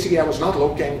so basically I was not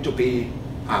looking to be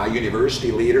a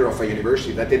university leader of a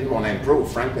university that didn't want to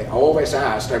improve, frankly. I always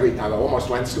asked every time. I almost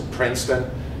went to Princeton,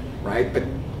 right? But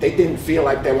they didn't feel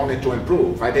like they wanted to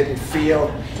improve. I didn't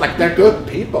feel like they're good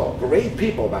people, great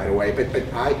people, by the way, but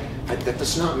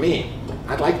that's not me.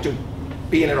 I'd like to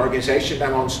be in an organization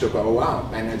that wants to go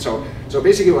up. And so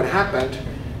basically what happened,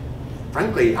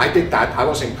 frankly, I did that. I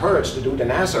was encouraged to do the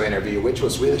NASA interview, which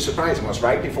was really surprising. It was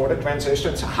right before the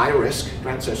transition. It's a high-risk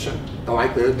transition. The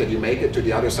likelihood that you make it to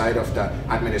the other side of the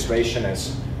administration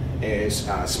is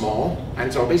small.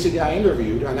 And so basically I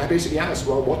interviewed, and I basically asked,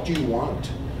 well, what do you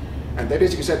want? And they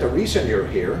basically said, the reason you're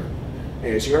here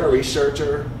is you're a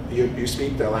researcher, you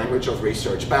speak the language of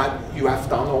research, but you have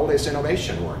done all this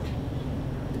innovation work.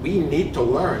 We need to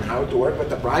learn how to work with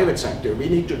the private sector. We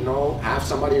need to have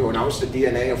somebody who knows the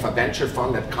DNA of a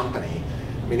venture-funded company.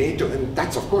 We need to, and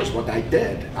that's of course what I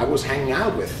did. I was hanging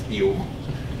out with you.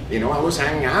 I was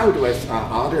hanging out with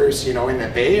others, in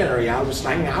the Bay Area. I was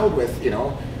hanging out with,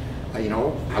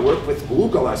 I worked with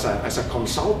Google as a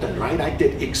consultant, right? I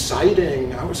did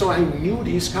exciting, so I knew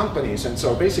these companies. And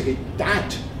so basically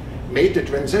that made the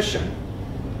transition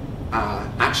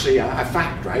actually a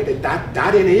fact, right?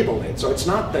 That enabled it. So it's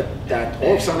not that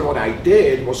all of a sudden what I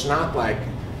did was not like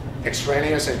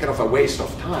extraneous and kind of a waste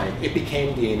of time. It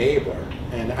became the enabler.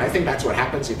 And I think that's what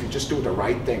happens if you just do the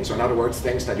right things. So in other words,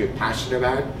 things that you're passionate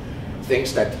about,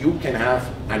 things that you can have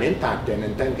an impact in,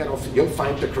 and then you'll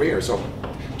find the career. So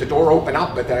the door opened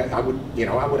up, but I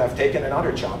would have taken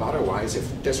another job otherwise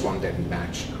if this one didn't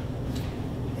match.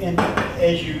 And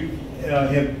as you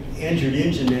have entered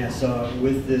into NASA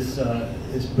with this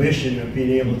mission of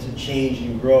being able to change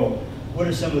and grow, what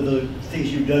are some of the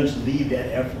things you've done to lead that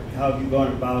effort? How have you gone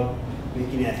about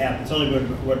making that happen? It's only been,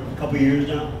 what, a couple of years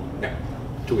now? Yeah,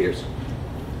 2 years.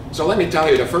 So let me tell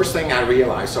you, the first thing I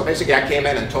realized, so basically I came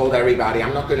in and told everybody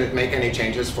I'm not going to make any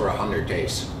changes for 100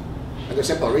 days. And the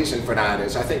simple reason for that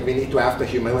is I think we need to have the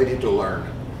humility to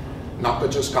learn, not to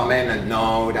just come in and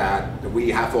know that we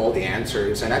have all the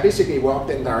answers. And I basically walked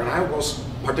in there and I was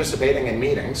participating in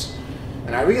meetings,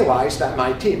 and I realized that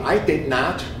my team, I did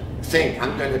not think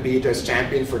I'm going to be this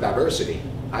champion for diversity.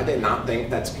 I did not think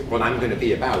that's what I'm going to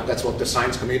be about. That's what the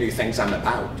science community thinks I'm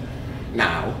about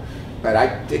now. But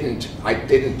I didn't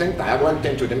think that. I went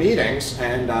into the meetings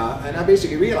and I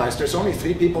basically realized there's only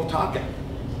 3 people talking.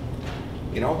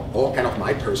 All kind of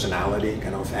my personality,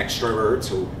 kind of extroverts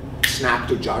who snap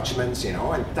to judgments,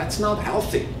 and that's not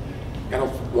healthy.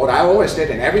 What I always did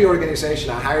in every organization,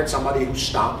 I hired somebody who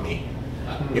stopped me.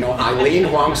 Eileen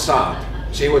Huang Saab,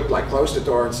 she would close the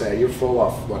door and say, "You're full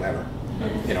of whatever,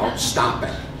 stop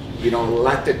it.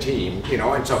 Let the team,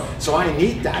 and so I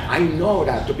need that. I know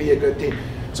that to be a good team."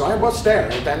 So I was there,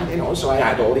 and then, so I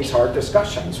had all these hard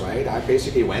discussions, right? I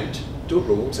basically went to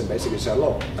rooms and basically said,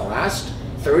 "Look, the last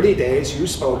 30 days you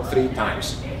spoke 3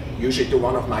 times. Usually to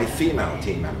one of my female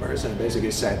team members," and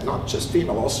basically said, not just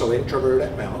female, also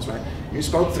introverted males, right? "You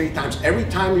spoke 3 times. Every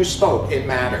time you spoke, it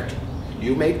mattered.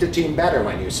 You make the team better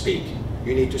when you speak.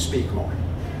 You need to speak more."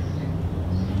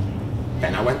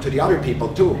 Then I went to the other people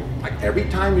too. Every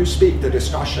time you speak, the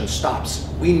discussion stops.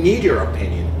 We need your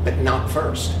opinion, but not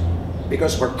first,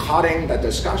 because we're cutting the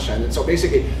discussion. And so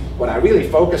basically, what I really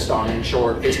focused on, in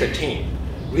short, is the team.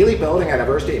 Really building a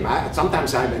diverse team.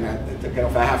 Sometimes I'm in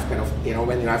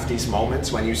when you have these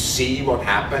moments when you see what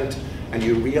happened and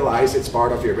you realize it's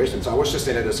part of your vision. So I was just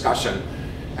in a discussion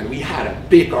and we had a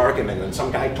big argument and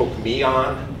some guy took me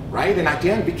on, right? And at the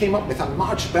end we came up with a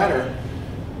much better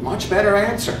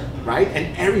answer, right?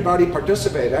 And everybody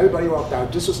participated, everybody walked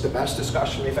out. This was the best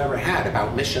discussion we've ever had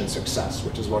about mission success,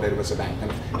 which is what it was about,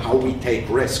 and how we take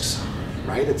risks,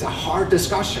 right? It's a hard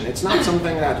discussion. It's not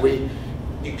something that we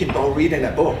you can go read in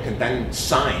a book and then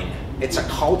sign. It's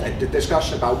a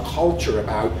discussion about culture,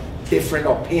 about different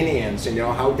opinions, and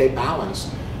how they balance.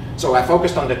 So I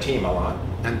focused on the team a lot.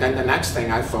 And then the next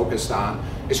thing I focused on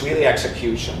is really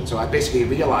execution. So I basically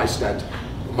realized that,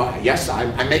 yes,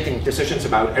 I'm making decisions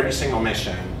about every single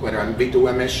mission, whether we do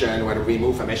a mission, whether we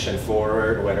move a mission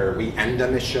forward, whether we end a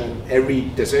mission. Every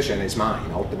decision is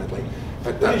mine, ultimately.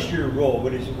 But what is your role?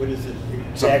 What is the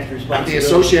exact responsibility? I'm the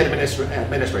associate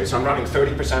administrator, so I'm running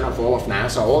 30% of all of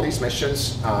NASA, all these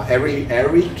missions.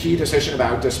 Every key decision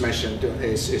about this mission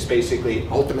is basically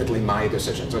ultimately my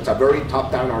decision. So it's a very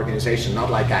top-down organization, not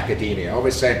like academia. I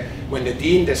always say, when the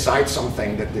dean decides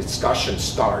something, the discussion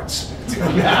starts.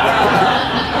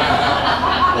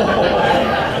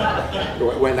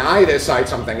 When I decide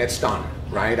something, it's done,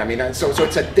 right? I mean, so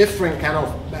it's a different kind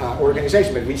of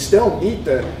organization, but we still need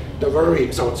the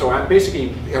very, so I'm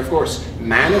basically, of course,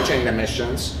 managing the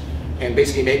missions and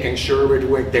basically making sure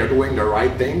they're doing the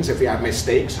right things. If we have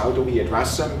mistakes, how do we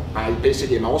address them? I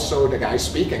basically am also the guy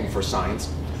speaking for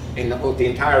science. In the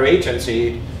entire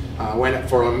agency,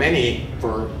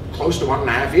 for close to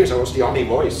 1.5 years, I was the only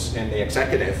voice in the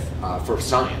executive for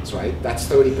science, right? That's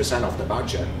 30% of the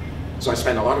budget. So I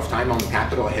spent a lot of time on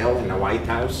Capitol Hill in the White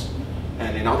House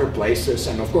and in other places.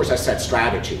 And of course, I set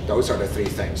strategy. Those are the three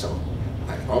things. So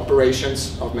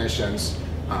operations of missions,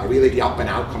 really the up and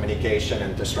out communication,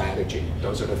 and the strategy.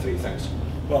 Those are the three things.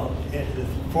 Well, the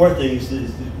fourth thing is the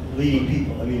leading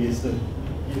people. I mean, it's the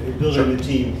building the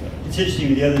team. It's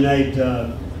interesting, the other night,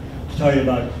 talking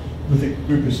about with a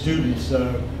group of students,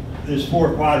 there's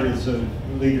 4 quadrants of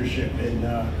leadership, and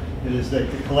it's like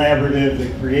the collaborative, the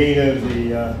creative,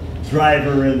 the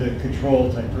driver, and the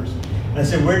control type person. And I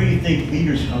said, where do you think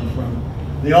leaders come from?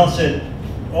 They all said,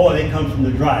 oh, they come from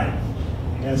the drive.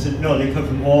 And I said, no, they come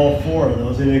from all 4 of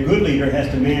those, and a good leader has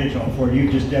to manage all 4.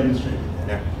 You've just demonstrated that.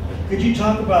 Yeah. Could you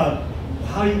talk about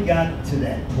how you got to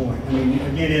that point? I mean,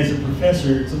 again, as a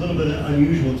professor, it's a little bit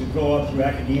unusual to go up through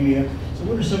academia. So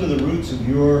what are some of the roots of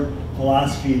your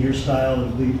philosophy and your style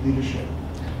of leadership?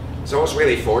 So I was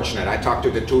really fortunate. I talked to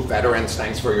the 2 veterans,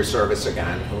 thanks for your service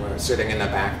again, who are sitting in the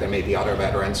back. There may be other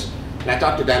veterans. And I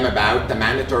talked to them about the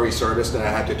mandatory service that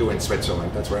I had to do in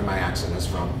Switzerland. That's where my accent is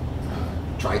from.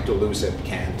 Tried to lose it,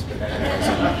 can't. But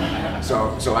anyways,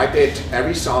 so I did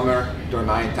every summer during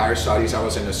my entire studies. I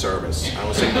was in the service. I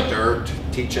was in the dirt,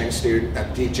 teaching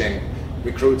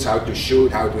recruits how to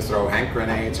shoot, how to throw hand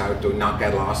grenades, how to not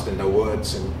get lost in the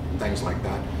woods, and things like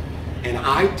that. And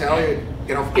I tell you,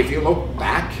 if you look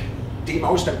back, the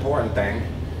most important thing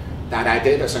that I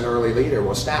did as an early leader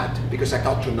was that, because I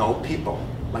got to know people.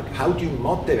 Like, how do you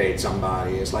motivate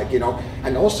somebody? It's like,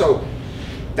 and also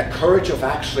the courage of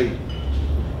actually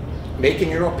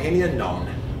making your opinion known,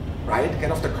 right?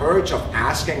 Kind of the courage of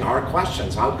asking hard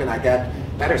questions. How can I get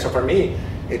better? So for me,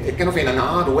 it kind of in an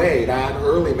odd way, that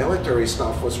early military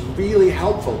stuff was really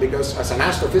helpful, because as an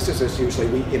astrophysicist,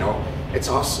 usually it's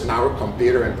us and our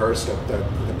computer and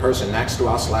the person next to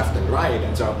us, left and right.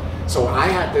 And so I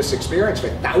had this experience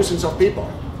with thousands of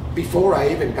people before I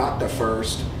even got the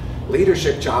first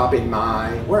leadership job in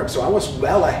my work. So I was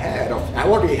well ahead of, I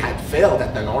already had failed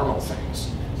at the normal things.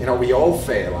 We all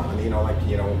fail on,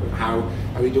 how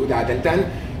we do that. And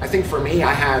then I think for me,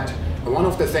 one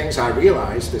of the things I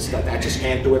realized is that I just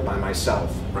can't do it by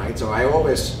myself, right? So I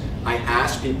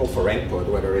ask people for input,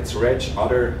 whether it's Rich,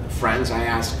 other friends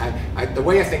the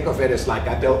way I think of it is like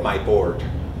I built my board.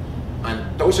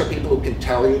 And those are people who can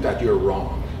tell you that you're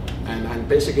wrong. And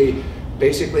basically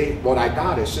what I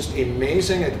got is just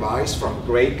amazing advice from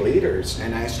great leaders.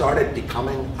 And I started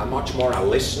becoming much more a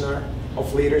listener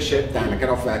of leadership than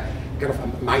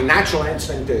my natural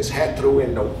instinct is head through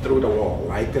the wall,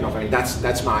 right?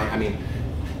 That's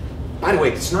by the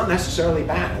way, it's not necessarily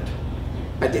bad,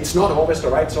 but it's not always the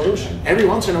right solution. Every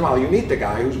once in a while, you meet the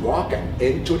guy who's walking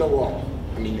into the wall,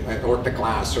 or the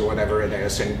glass or whatever it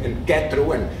is, and get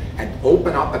through and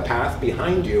open up a path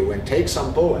behind you and take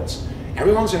some bullets.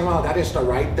 Every once in a while, that is the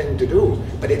right thing to do,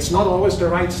 but it's not always the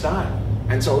right style.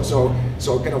 And so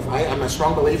I'm a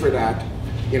strong believer that,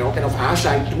 as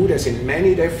I do this in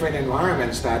many different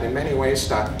environments, that in many ways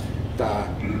that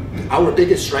our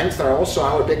biggest strengths are also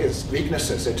our biggest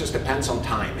weaknesses. It just depends on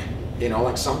time.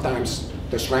 Like sometimes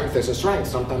the strength is a strength,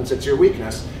 sometimes it's your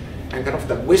weakness. And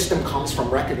the wisdom comes from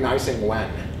recognizing when,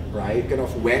 right?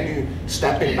 When you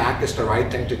stepping back is the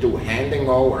right thing to do, handing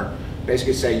over,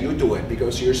 basically say you do it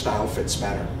because your style fits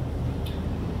better.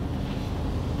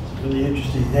 Really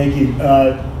interesting, thank you.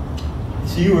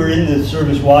 So you were in the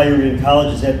service while you were in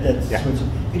college, Yeah.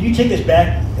 Could you take us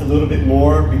back a little bit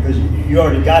more, because you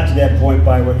already got to that point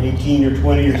by 18 or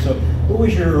 20 or so. What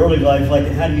was your early life like,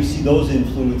 and how do you see those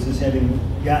influences having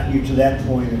gotten you to that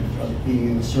point of being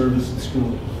in the service at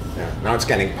school? Yeah, now it's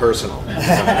getting personal.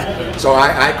 So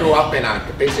I grew up in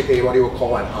basically what you would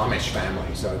call an Amish family,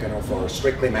 so kind of a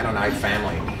strictly Mennonite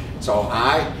family. So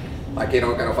I, kind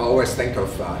of always think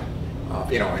of,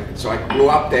 and so I grew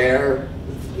up there.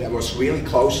 I was really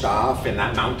closed off in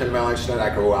that mountain village that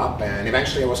I grew up, and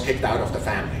eventually I was kicked out of the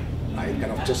family. Right?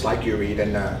 Kind of just like you read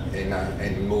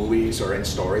in movies or in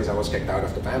stories, I was kicked out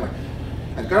of the family.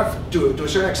 And kind of to a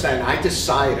certain extent, I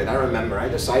decided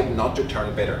not to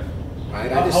turn bitter.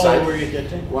 Right? How old were you at that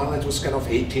time? Well, it was kind of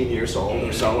 18 years old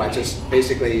or so. I just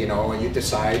basically, you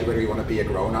decide whether you want to be a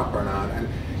grown-up or not.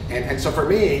 And so for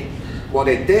me, what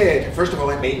it did, first of all,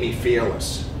 it made me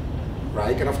fearless.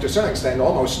 Right? Kind of to a certain extent,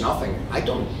 almost nothing.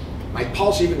 My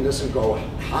pulse even doesn't go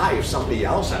high if somebody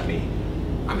yells at me.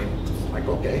 I mean, like,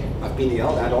 okay, I've been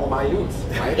yelled at all my youth,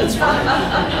 right? That's fine.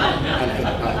 And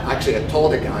actually, I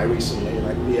told a guy recently,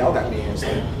 like, he yelled at me and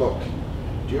said, look,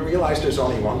 do you realize there's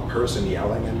only one person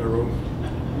yelling in the room?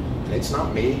 And it's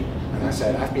not me. And I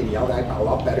said, I've been yelled at by a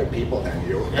lot better people than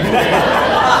you.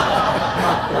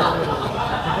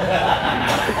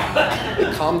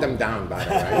 It calmed him down, by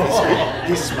the way.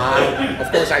 He smiled.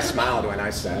 Of course, I smiled when I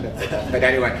said it. But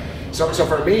anyway, so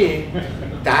for me,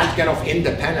 that kind of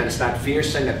independence, that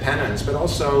fierce independence, but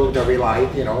also the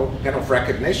kind of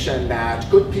recognition that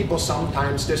good people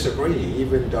sometimes disagree,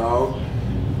 even though,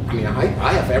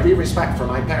 I have every respect for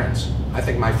my parents. I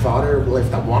think my father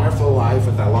lived a wonderful life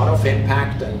with a lot of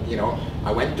impact, and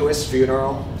I went to his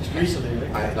funeral. Just recently,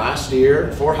 right? Last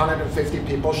year, 450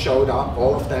 people showed up.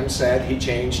 All of them said he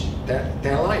changed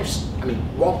their lives.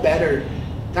 What better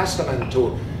testament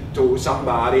to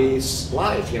somebody's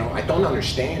life? I don't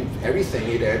understand everything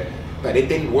he did, but it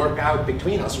didn't work out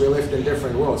between us. We lived in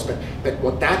different worlds. But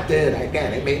what that did,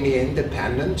 again, it made me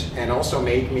independent, and also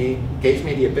gave me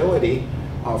the ability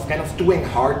of kind of doing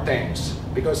hard things,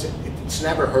 because it's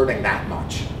never hurting that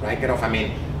much, right?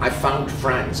 I found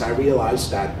friends. I realized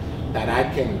that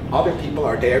other people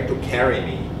are there to carry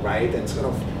me, right? And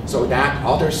so that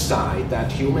other side,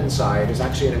 that human side, is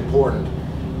actually an important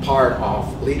part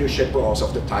of leadership roles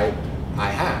of the type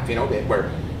I have. Where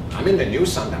I'm in the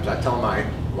news sometimes. I tell my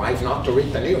wife not to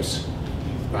read the news,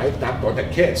 right? Or the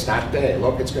kids that day.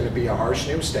 Look, it's going to be a harsh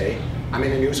news day. I'm in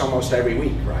the news almost every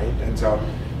week, right? And so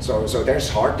there's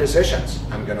hard decisions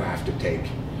I'm going to have to take.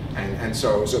 And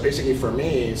so basically for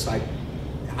me, it's like,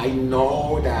 I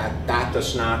know that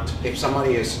does not, if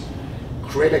somebody is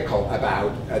critical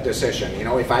about a decision,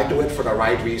 if I do it for the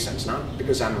right reasons, not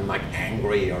because I'm like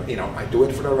angry or, I do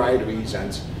it for the right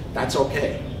reasons, that's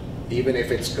okay. Even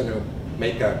if it's going to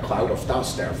make a cloud of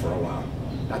dust there for a while,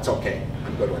 that's okay.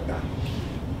 I'm good with that.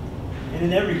 And in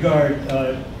that regard,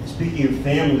 speaking of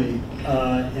family,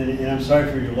 and I'm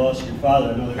sorry for your loss of your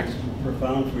father, I know that was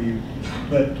profound for you,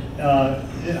 but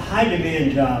a high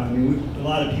demand job, a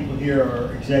lot of people here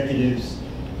are executives.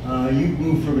 You've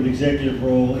moved from an executive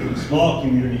role in a small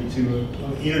community to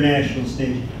an international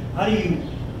stage. How do you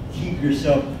keep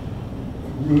yourself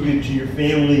rooted to your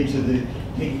family, to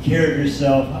taking care of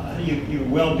yourself? How do your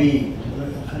well-being,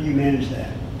 how do you manage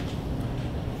that?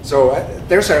 So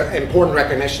there's an important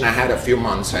recognition I had a few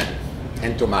months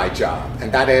into my job,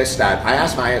 and that is that I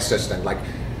asked my assistant, like,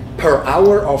 per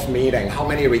hour of meeting, how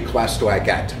many requests do I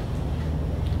get?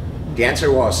 The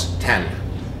answer was 10.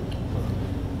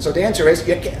 So the answer is,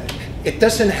 it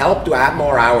doesn't help to add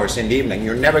more hours in the evening.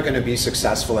 You're never going to be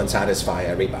successful and satisfy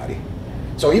everybody.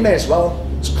 So you may as well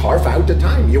carve out the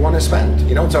time you want to spend.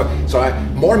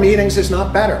 More meetings is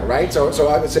not better, right? So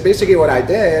basically what I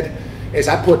did is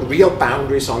I put real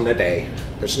boundaries on the day.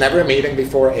 There's never a meeting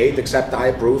before 8 except I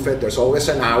approve it. There's always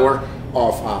an hour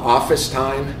of office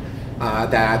time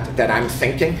that I'm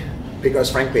thinking,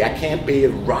 because frankly I can't be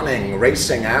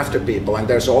racing after people, and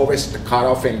there's always the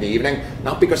cutoff in the evening,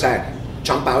 not because I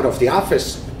jump out of the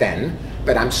office then,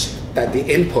 but that the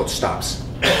input stops.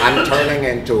 I'm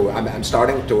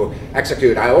starting to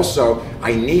execute.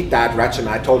 I need that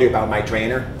regimen. I told you about my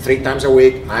trainer. 3 times a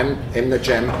week I'm in the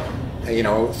gym.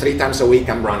 3 times a week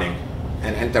I'm running.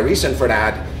 And the reason for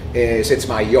that is it's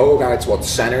my yoga, it's what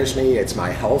centers me, it's my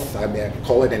health. I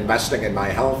call it investing in my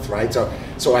health, right?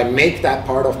 So I make that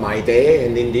part of my day,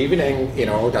 and in the evening,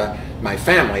 my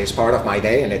family is part of my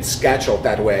day, and it's scheduled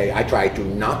that way. I try to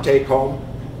not take home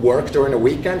work during the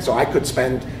weekend, so I could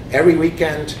spend every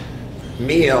weekend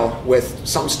meal with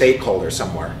some stakeholder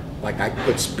somewhere. Like I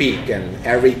could speak in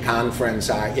every conference,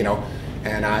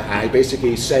 and I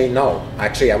basically say no.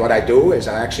 Actually, what I do is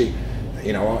I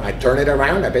turn it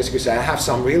around. I basically say I have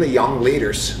some really young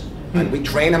leaders, and we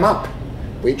train them up.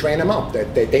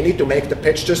 They need to make the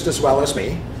pitch just as well as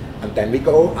me, And then we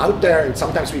go out there, and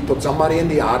sometimes we put somebody in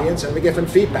the audience and we give them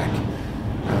feedback.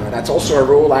 That's also a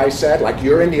rule I said, like,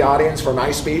 you're in the audience for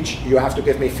my speech, you have to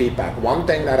give me feedback. One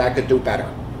thing that I could do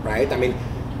better, right? I mean,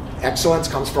 excellence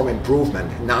comes from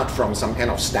improvement, not from some kind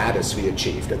of status we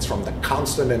achieved. It's from the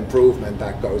constant improvement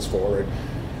that goes forward.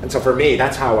 And so for me,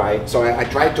 that's how I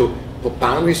try to put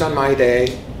boundaries on my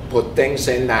day, put things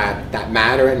in that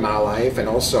matter in my life, and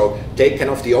also take kind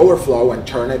of the overflow and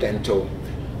turn it into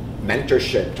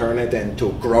mentorship, turn it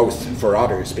into growth for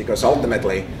others, because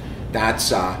ultimately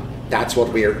that's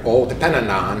what we're all dependent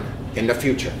on in the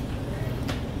future.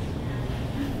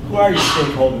 Who are your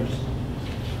stakeholders?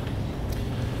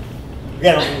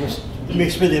 Yeah, let me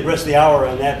spend the rest of the hour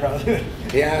on that probably.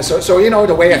 Yeah, so you know,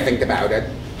 the way I think about it,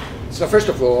 so first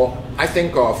of all, I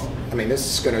think of, I mean, this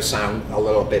is going to sound a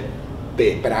little bit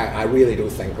big, but I really do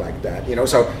think like that. You know,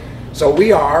 so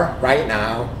we are right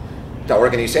now the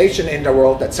organization in the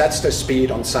world that sets the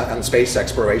speed on space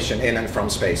exploration in and from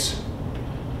space.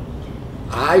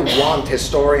 I want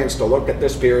historians to look at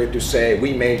this period to say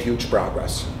we made huge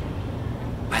progress.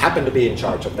 I happen to be in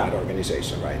charge of that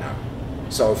organization right now.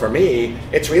 So for me,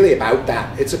 it's really about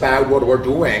that. It's about what we're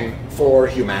doing for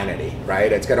humanity, right?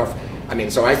 It's kind of, I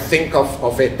mean, so I think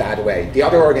of it that way. The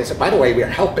other organization, by the way, we're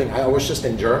helping. I was just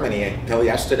in Germany until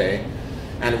yesterday,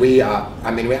 and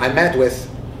I met with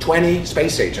 20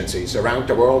 space agencies around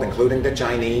the world, including the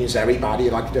Chinese, everybody.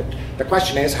 Like the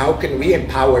question is, how can we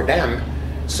empower them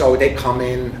so they come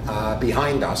in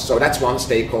behind us? So that's one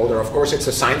stakeholder. Of course, it's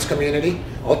the science community.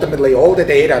 Ultimately, all the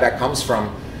data that comes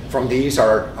from these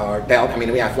are dealt. I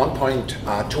mean, we have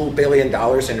 $1.2 billion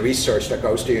in research that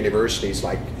goes to universities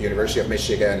like University of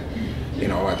Michigan, you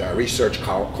know, the research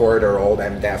corridor, all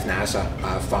them, they have NASA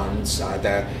funds.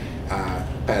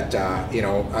 You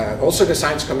know, also the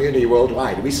science community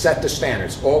worldwide. We set the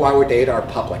standards. All our data are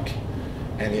public.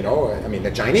 And you know, I mean, the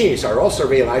Chinese are also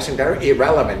realizing they're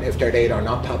irrelevant if their data are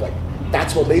not public.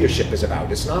 That's what leadership is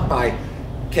about. It's not by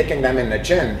kicking them in the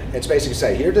chin. It's basically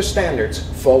say, here are the standards,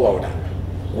 follow them.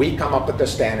 We come up with the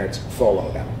standards, follow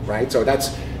them, right? So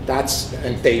that's,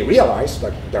 and they realize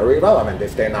that they're irrelevant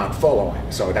if they're not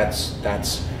following. So that's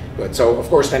good. So of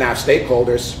course, then I have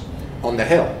stakeholders on the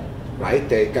Hill, right?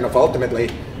 They kind of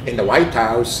ultimately, in the White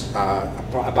House,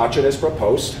 a budget is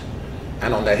proposed,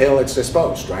 and on the Hill it's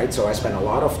disposed, right? So I spend a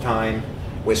lot of time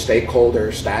with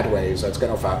stakeholders that way. So it's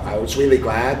kind of, I was really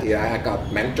glad, I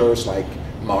got mentors like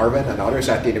Marvin and others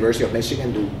at the University of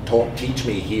Michigan to teach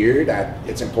me here that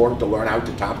it's important to learn how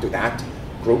to talk to that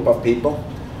group of people.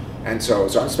 And so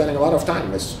I'm spending a lot of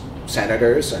time with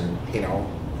senators and, you know,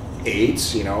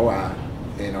 aides, and on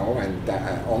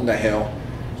the Hill.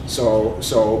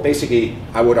 So basically,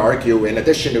 I would argue, in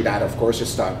addition to that, of course,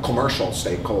 it's the commercial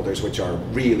stakeholders, which are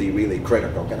really, really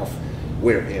critical. Kind of,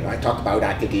 I talk about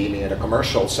academia, the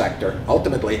commercial sector.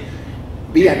 Ultimately,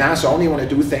 we at NASA only want to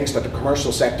do things that the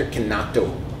commercial sector cannot do.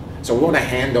 So we want to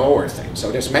hand over things.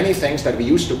 So there's many things that we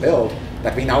used to build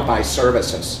that we now buy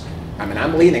services. I mean,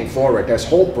 I'm leaning forward. There's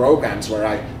whole programs where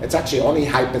it's actually only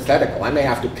hypothetical. I may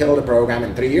have to kill the program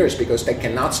in 3 years because they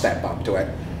cannot step up to it.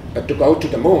 But to go to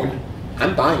the moon,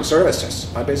 I'm buying services.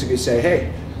 I basically say,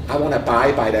 hey, I want to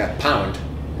buy by the pound,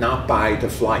 not by the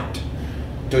flight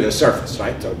to the surface,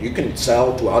 right? So you can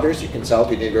sell to others, you can sell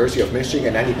to the University of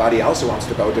Michigan, anybody else who wants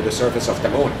to go to the surface of the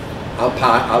moon. I'll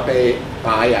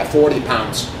buy 40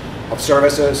 pounds of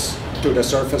services to the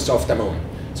surface of the moon.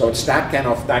 So it's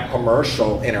that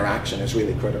commercial interaction is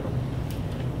really critical.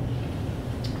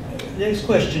 The next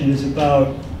question is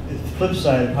about the flip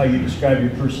side of how you describe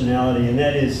your personality, and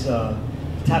that is the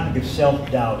topic of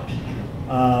self-doubt.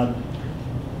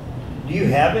 Do you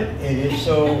have it? And if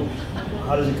so,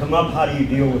 how does it come up? How do you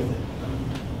deal with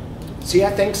it? See,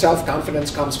 I think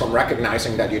self-confidence comes from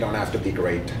recognizing that you don't have to be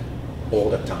great all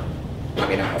the time. I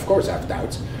mean, of course I have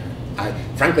doubts.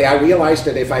 Frankly, I realized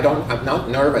that if I'm not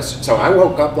nervous. So I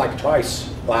woke up like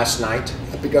twice last night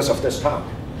because of this talk.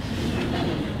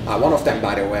 One of them,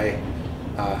 by the way,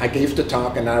 I gave the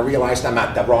talk and I realized I'm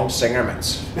at the wrong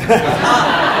Singerman's.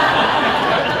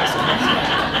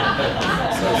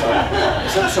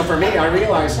 So for me, I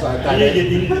realized that you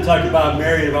need to talk about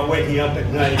Mary, about waking up at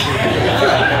night.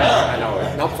 I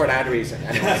know, not for that reason.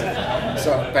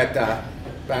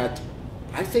 But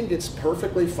I think it's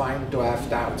perfectly fine to have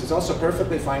doubts. It's also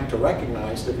perfectly fine to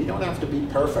recognize that we don't have to be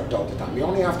perfect all the time. We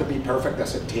only have to be perfect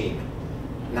as a team,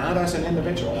 not as an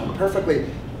individual.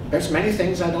 There's many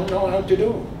things I don't know how to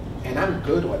do, and I'm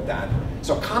good with that.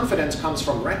 So confidence comes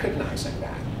from recognizing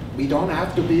that. We don't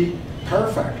have to be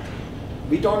perfect.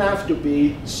 We don't have to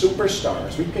be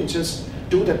superstars. We can just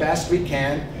do the best we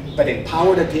can, but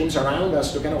empower the teams around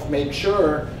us to kind of make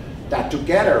sure that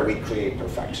together we create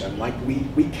perfection. Like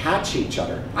we catch each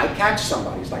other. I catch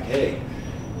somebody, it's like, hey,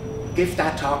 give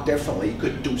that talk differently, you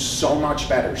could do so much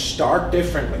better. Start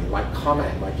differently, like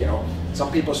comment, like, you know, some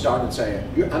people start and say,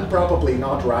 I'm probably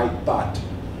not right, but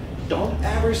don't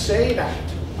ever say that.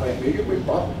 I mean,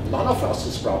 none of us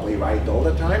is probably right all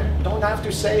the time. Don't have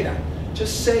to say that.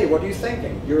 Just say, what are you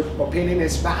thinking? Your opinion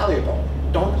is valuable.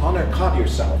 Don't undercut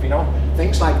yourself, you know?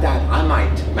 Things like that. I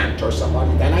might mentor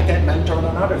somebody, then I get mentored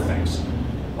on other things.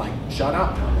 Like, shut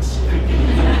up, Thomas.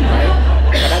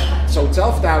 Right? So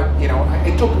self-doubt, you know,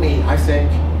 it took me, I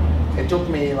think, it took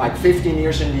me like 15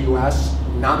 years in the US,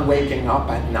 not waking up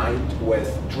at night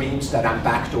with dreams that I'm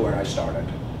back to where I started.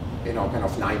 You know, kind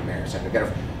of nightmares. And kind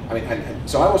of, I mean, and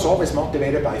so I was always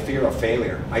motivated by fear of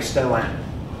failure. I still am,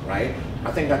 right?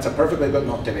 I think that's a perfectly good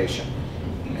motivation.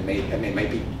 It may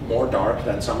be more dark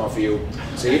than some of you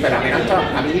see, but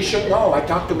I mean, you should know, I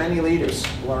talk to many leaders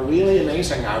who are really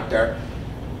amazing out there.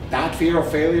 That fear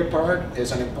of failure part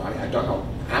is I don't know,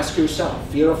 ask yourself,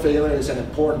 fear of failure is an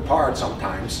important part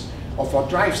sometimes of what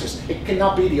drives us. It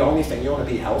cannot be the only thing. You want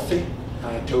to be healthy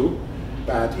too,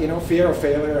 but you know, fear of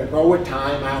failure, and over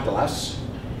time I had less,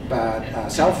 but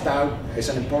self-doubt is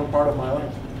an important part of my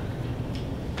life.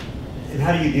 And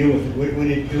how do you deal with it?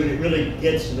 When it really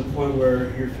gets to the point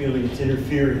where you're feeling it's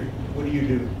interfering, what do you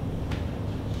do?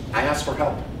 I ask for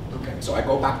help. Okay. So I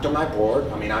go back to my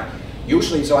board. I mean,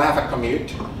 usually, so I have a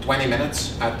commute, 20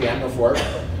 minutes at the end of work.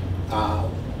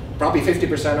 Probably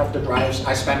 50% of the drives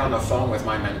I spend on the phone with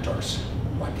my mentors.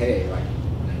 Like, hey,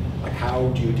 like how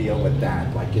do you deal with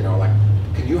that? Like, you know, like,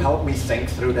 can you help me think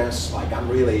through this? Like, I'm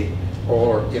really,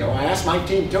 or, you know, I ask my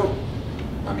team too.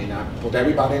 I mean, I put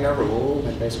everybody in a room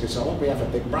and basically say, look, we have a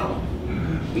big problem.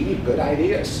 We need good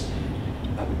ideas.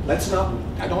 Let's not,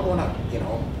 I don't want a, you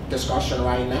know, discussion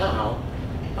right now.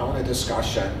 I want a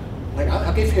discussion. Like,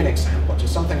 I'll give you an example,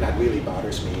 just something that really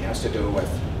bothers me. It has to do with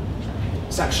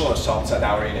sexual assaults at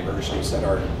our universities that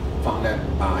are funded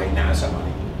by NASA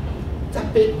money. It's a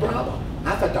big problem.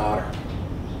 I have a daughter.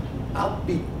 I'll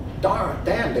be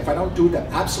damned if I don't do the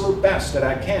absolute best that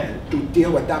I can to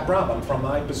deal with that problem from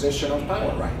my position of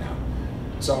power right now.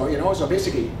 So, you know, so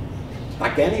basically,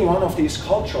 like any one of these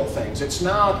cultural things, it's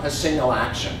not a single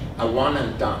action, a one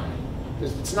and done.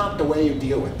 It's not the way you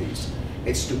deal with these.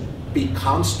 It's to be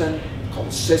constant,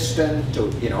 consistent, to,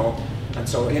 you know, and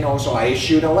so, you know, so I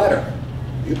issued a letter.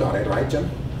 You got it, right, Jim?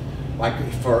 Like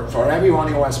for everyone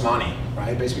who has money,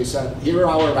 right? Basically said, here are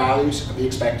our values, we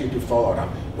expect you to follow them.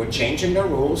 We're changing the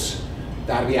rules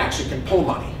that we actually can pull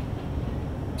money.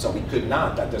 So we could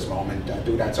not at this moment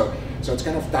do that. So it's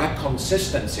kind of that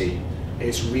consistency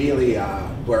is really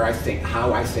where I think,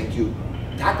 how I think you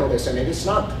tackle this. And it's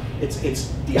not, it's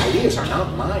the ideas are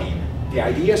not mine. The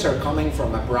ideas are coming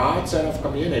from a broad set of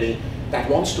community that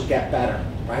wants to get better,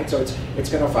 right? So it's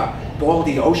kind of a boil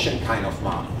the ocean kind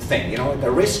of thing. You know, the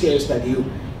risk is that you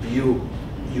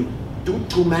do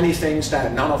too many things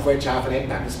that none of which have an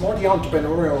impact. It's more the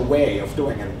entrepreneurial way of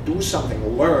doing it. Do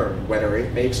something, learn whether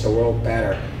it makes the world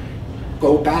better.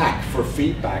 Go back for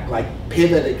feedback, like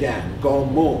pivot again, go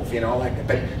move, you know, like,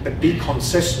 but be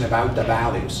consistent about the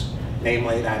values.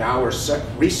 Namely that our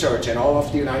research in all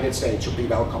of the United States should be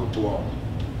welcome to all.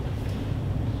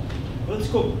 Let's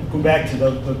go back to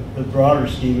the broader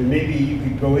scheme, and maybe you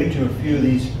could go into a few of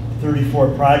these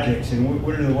 34 projects, and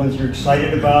what are the ones you're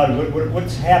excited about, and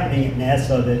what's happening at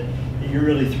NASA that you're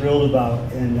really thrilled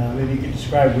about, and maybe you could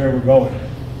describe where we're going.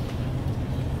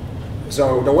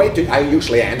 So the way I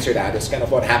usually answer that is kind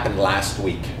of what happened last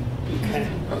week.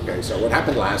 Okay, so what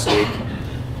happened last week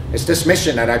is this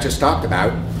mission that I just talked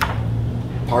about,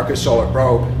 Parker Solar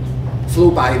Probe,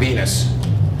 flew by Venus.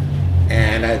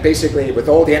 And basically, with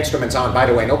all the instruments on, by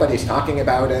the way, nobody's talking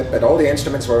about it, but all the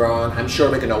instruments were on. I'm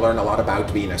sure we're going to learn a lot about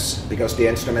Venus because the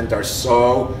instruments are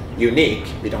so unique.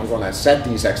 We don't want to set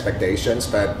these expectations,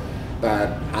 but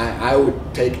I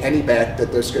would take any bet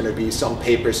that there's going to be some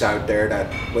papers out there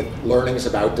that with learnings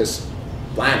about this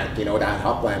planet, you know, that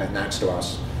hot planet next to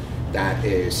us, that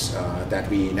is that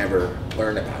we never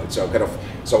learn about.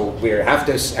 So we have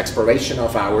this exploration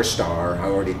of our star. I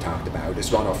already talked about.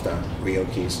 It's one of the real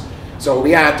keys. So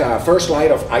we had first light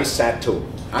of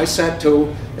ICESat-2.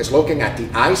 ICESat-2 is looking at the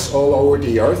ice all over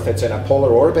the Earth. It's in a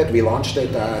polar orbit. We launched it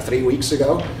 3 weeks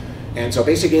ago. And so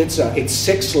basically it's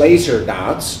 6 laser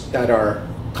dots that are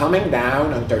coming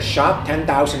down and they're shot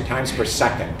 10,000 times per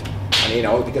second. And you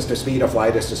know, because the speed of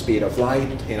light is the speed of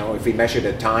light, you know, if we measure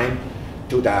the time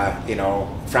to the, you know,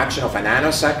 fraction of a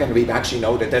nanosecond, we actually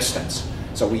know the distance.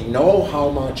 So we know how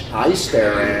much ice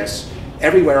there is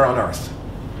everywhere on Earth.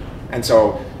 And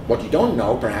so what you don't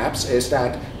know, perhaps, is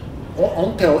that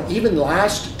until even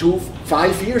last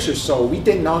 5 years or so, we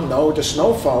did not know the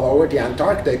snowfall over the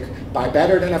Antarctic by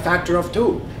better than a factor of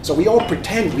 2. So we all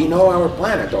pretend we know our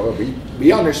planet, or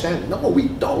we understand. No, we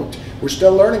don't. We're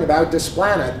still learning about this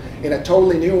planet in a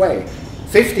totally new way.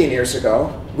 15 years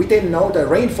ago, we didn't know the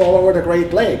rainfall over the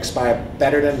Great Lakes by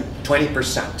better than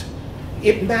 20%.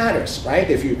 It matters, right?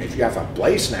 If you have a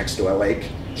place next to a lake,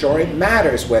 sure, it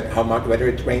matters whether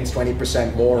it rains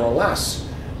 20% more or less.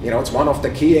 You know, it's one of the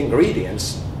key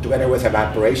ingredients, together with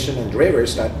evaporation and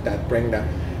rivers that bring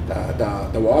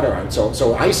the water on. So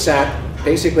ISAT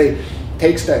basically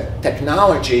takes the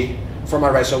technology from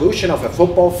a resolution of a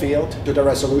football field to the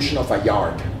resolution of a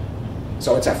yard.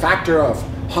 So it's a factor of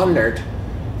 100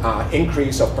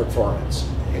 increase of performance.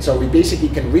 And so we basically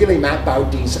can really map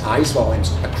out these ice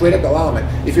volumes, a critical element.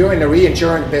 If you're in the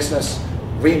reinsurance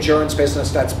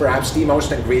business, that's perhaps the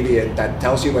most ingredient that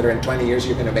tells you whether in 20 years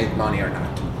you're going to make money or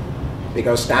not.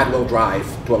 Because that will drive,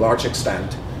 to a large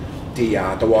extent, the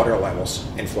water levels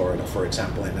in Florida, for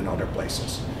example, and in other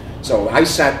places. So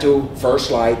ISAT-2, first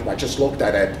slide, I just looked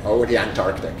at it over the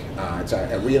Antarctic. It's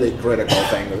a really critical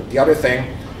thing. The other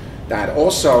thing that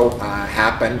also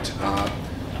happened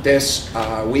this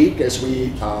week is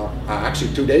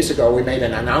actually 2 days ago, we made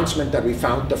an announcement that we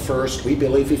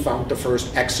believe we found the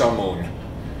first exomoon.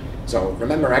 So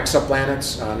remember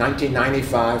exoplanets,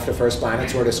 1995, the first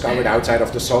planets were discovered outside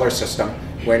of the solar system.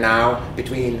 We're now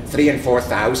between 3,000 and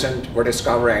 4,000. We're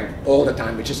discovering all the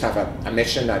time. We just have a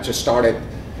mission that just started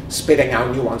spitting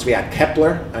out new ones. We had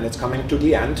Kepler, and it's coming to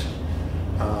the end.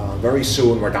 Very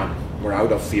soon we're done. We're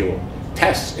out of fuel.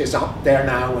 TESS is up there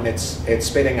now, and it's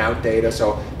spitting out data.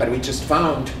 But we just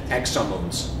found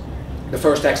exomoons. The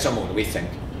first exomoon, we think.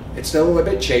 It's still a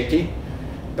little bit shaky,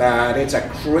 but it's a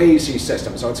crazy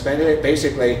system. So it's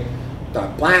basically the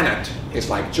planet is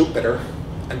like Jupiter,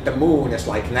 and the moon is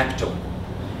like Neptune.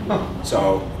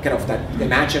 So kind of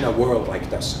imagine a world like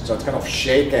this. So it's kind of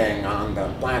shaking on the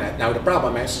planet. Now the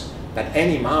problem is that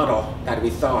any model that we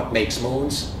thought makes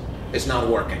moons is not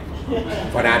working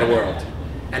for that world.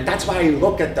 And that's why you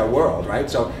look at the world, right?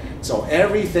 So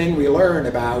everything we learn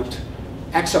about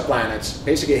exoplanets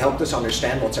basically helped us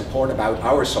understand what's important about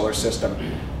our solar system.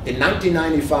 In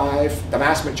 1995, the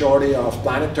vast majority of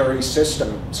planetary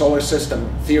solar system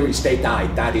theories, they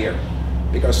died that year.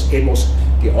 Because it was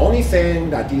the only thing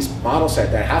that these models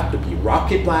said, there have to be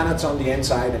rocky planets on the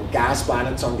inside and gas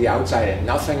planets on the outside and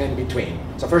nothing in between.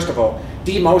 So first of all,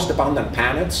 the most abundant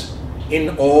planets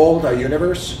in all the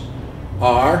universe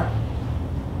are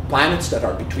planets that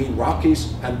are between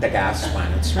Rockies and the gas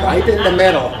planets. Right in the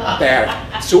middle there,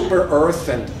 super Earth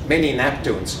and mini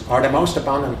Neptunes are the most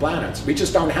abundant planets. We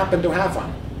just don't happen to have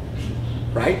one,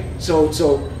 right? So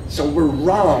we're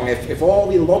wrong if all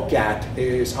we look at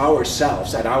is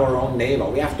ourselves, at our own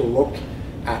navel. We have to look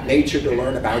at nature to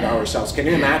learn about ourselves. Can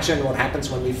you imagine what happens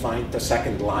when we find the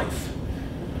second life?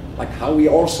 Like how we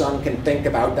all of a sudden can think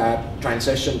about that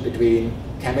transition between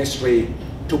chemistry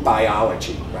to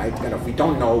biology, right? Kind of, we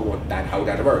don't know how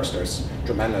that works. There's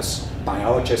tremendous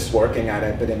biologists working at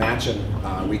it, but imagine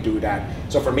we do that.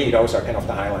 So for me, those are kind of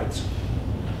the highlights.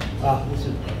 This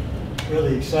is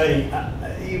really exciting.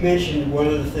 You mentioned one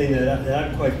other thing that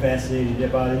I'm quite fascinated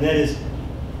about, and that is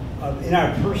in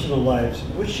our personal lives,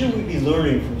 what should we be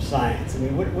learning from science? I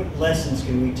mean, what lessons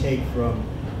can we take from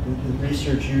the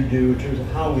research you do in terms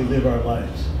of how we live our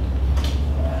lives?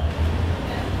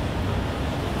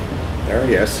 There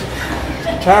he is.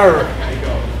 Tara.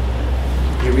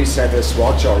 He reset his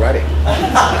watch already.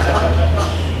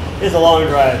 It's a long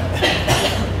drive.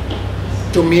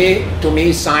 To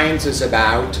me, science is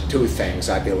about two things,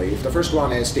 I believe. The first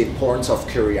one is the importance of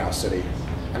curiosity.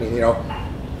 I mean, you know,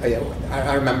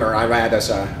 I remember I read as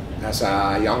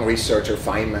a young researcher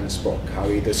Feynman's book, how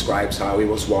he describes how he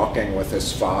was walking with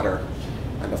his father,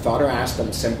 and the father asked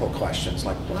him simple questions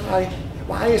like,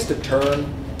 why is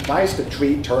the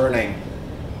tree turning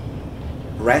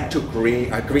red to green,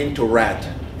 green to red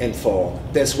in fall,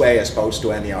 this way as opposed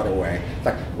to any other way?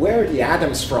 Like, where are the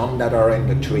atoms from that are in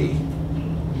the tree?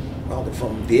 Well, they're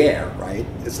from the air, right?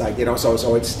 It's like, you know,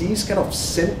 so it's these kind of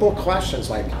simple questions,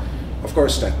 like, of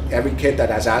course, that every kid that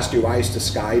has asked you, why is the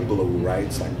sky blue, right?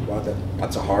 It's like, well,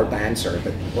 that's a hard answer,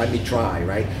 but let me try,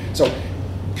 right? So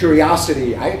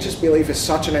curiosity, I just believe, is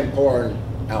such an important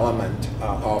element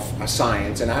of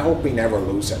science, and I hope we never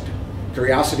lose it.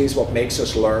 Curiosity is what makes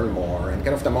us learn more, and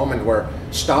kind of the moment we're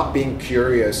stop being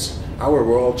curious, our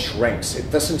world shrinks. It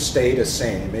doesn't stay the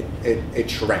same, it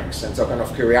shrinks. And so kind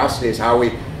of curiosity is how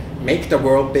we make the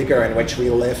world bigger in which we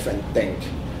live and think.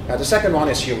 Now the second one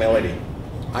is humility.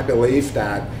 I believe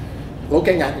that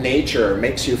looking at nature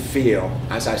makes you feel,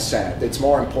 as I said, it's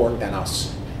more important than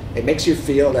us. It makes you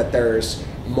feel that there's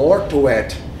more to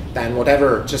it than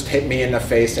whatever just hit me in the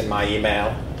face in my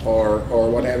email or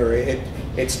whatever.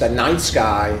 It's the night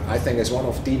sky, I think, is one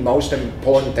of the most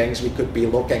important things we could be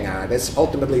looking at. It's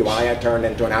ultimately why I turned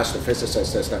into an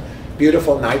astrophysicist, is the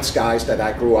beautiful night skies that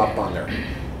I grew up under.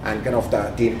 And kind of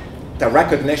the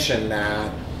recognition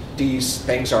that these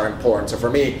things are important. So for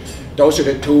me, those are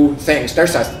the two things.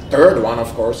 There's a third one,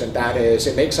 of course, and that is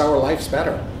it makes our lives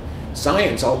better.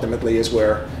 Science ultimately is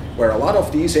where a lot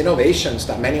of these innovations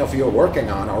that many of you are working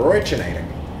on are originating.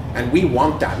 And we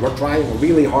want that. We're trying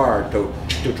really hard to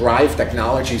drive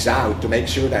technologies out, to make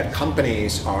sure that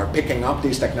companies are picking up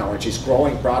these technologies,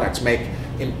 growing products,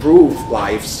 improve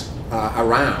lives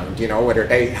around, whether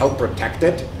they help protect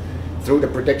it through the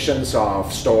predictions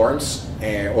of storms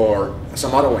or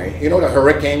some other way. The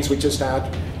hurricanes we just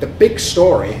had, the big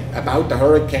story about the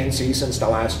hurricane seasons the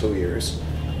last 2 years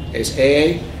is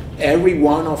every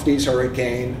one of these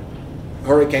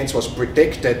hurricanes was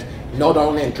predicted not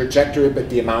only in trajectory but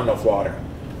the amount of water.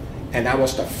 And that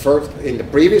was the first, in the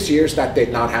previous years that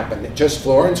did not happen. Just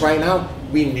Florence right now,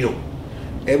 we knew.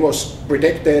 It was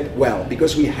predicted well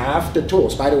because we have the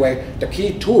tools. By the way, the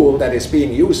key tool that is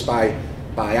being used by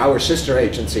our sister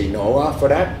agency, NOAA, for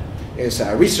that is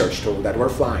a research tool that we're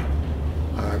flying.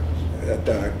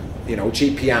 The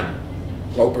GPM,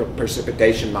 Global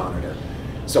Precipitation Monitor.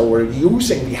 So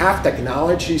we have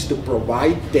technologies to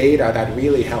provide data that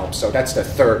really helps. So that's the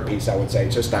third piece, I would say,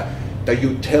 just the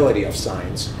utility of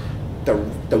science.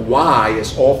 The why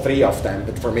is all three of them,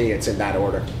 but for me, it's in that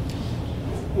order.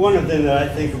 One of them that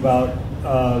I think about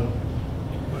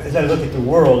as I look at the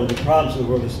world and the problems of the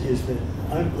world is the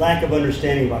lack of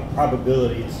understanding about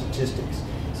probability and statistics.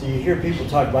 So you hear people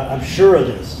talk about, I'm sure of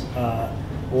this,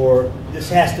 or this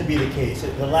has to be the case.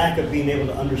 The lack of being able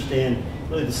to understand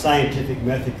really the scientific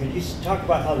method. Could you talk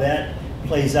about how that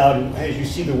plays out and as you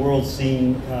see the world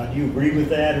scene? Do you agree with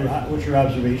that, or what's your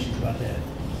observations about that?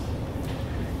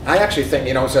 I actually think,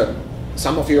 so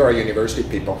some of you are university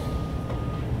people,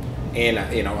 and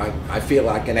I feel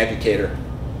like an educator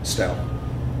still.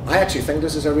 I actually think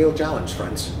this is a real challenge,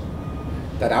 friends,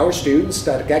 that our students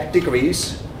that get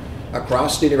degrees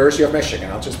across the University of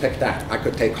Michigan, I'll just pick that. I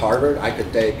could take Harvard, I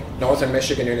could take Northern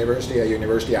Michigan University, a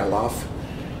university I love.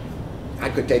 I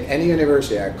could take any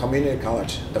university, a community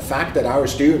college. The fact that our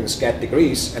students get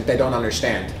degrees and they don't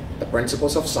understand the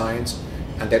principles of science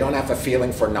and they don't have a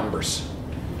feeling for numbers.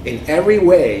 In every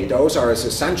way, those are as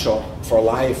essential for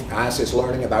life as is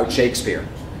learning about Shakespeare,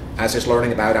 as is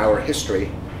learning about our history,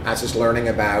 as is learning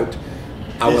about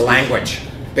our language,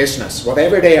 business,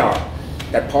 whatever they are.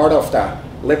 They're part of the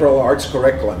liberal arts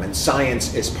curriculum, and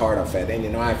science is part of it.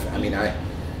 And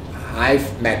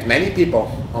I've met many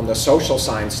people on the social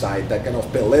science side that kind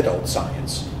of belittle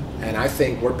science, and I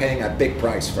think we're paying a big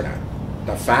price for that.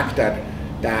 The fact that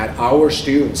our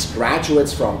students,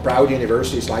 graduates from proud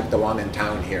universities like the one in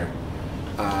town here,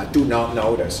 do not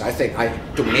know this. I think,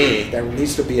 to me, there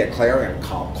needs to be a clarion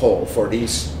call for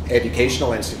these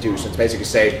educational institutions, basically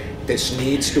say, this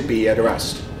needs to be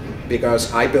addressed.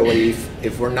 Because I believe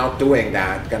if we're not doing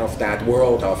that, kind of that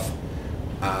world of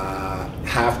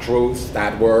half-truth,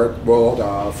 that world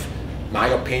of my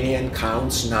opinion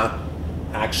counts, not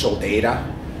actual data,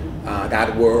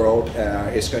 that world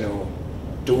is going to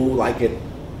do like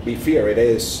we fear it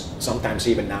is sometimes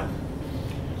even now.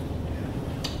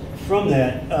 From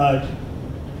that,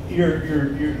 you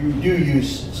do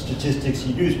use statistics,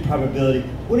 you do use probability.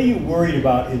 What are you worried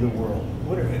about in the world?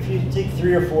 If you take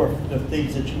 3 or 4 of the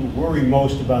things that you worry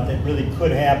most about that really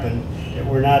could happen, that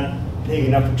we're not paying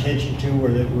enough attention to, or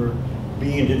that we're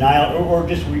being in denial, or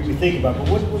just we think about, but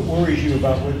what worries you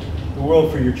about the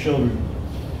world for your children?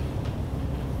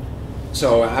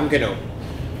 So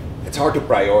it's hard to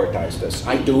prioritize this.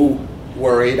 I do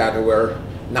worry that we're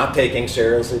not taking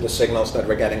seriously the signals that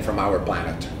we're getting from our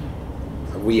planet.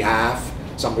 We have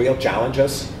some real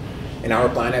challenges in our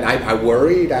planet. I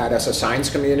worry that as a science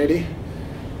community,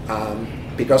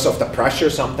 because of the pressure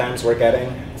sometimes we're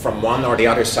getting from one or the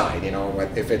other side,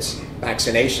 if it's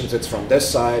vaccinations, it's from this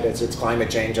side, it's climate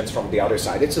change, it's from the other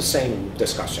side. It's the same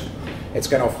discussion.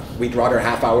 We'd rather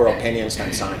have our opinions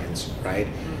than science, right?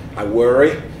 I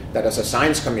worry that as a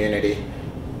science community,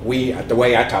 the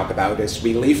way I talk about is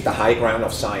we leave the high ground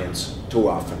of science too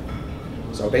often.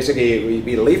 So basically,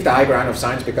 we leave the high ground of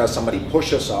science because somebody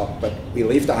pushes up, but we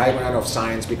leave the high ground of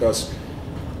science because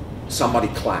somebody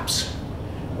claps.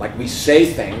 Like we say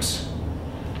things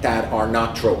that are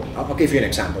not true. I'll give you an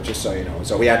example, just so you know.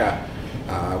 So we had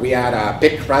a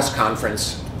big press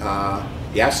conference,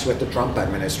 with the Trump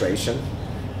administration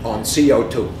on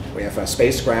CO2. We have a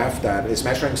spacecraft that is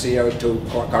measuring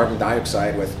CO2, carbon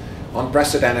dioxide, with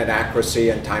unprecedented accuracy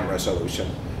and time resolution.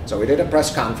 So we did a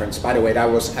press conference. By the way, that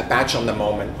was a batch on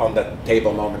the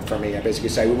table moment for me. I basically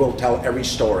say we will tell every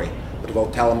story, but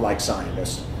we'll tell them like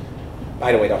scientists.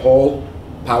 By the way, the whole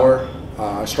power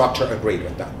structure agreed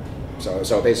with that.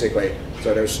 So basically,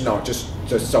 so there's no, just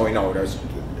so we know,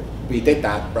 we did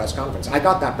that press conference. I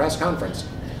got that press conference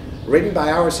written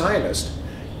by our scientists.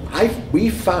 We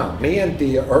found, me and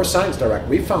the Earth Science Director,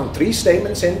 we found 3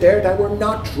 statements in there that were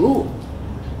not true.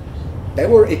 They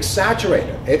were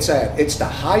exaggerated. It's the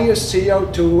highest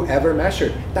CO2 ever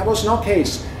measured. That was not the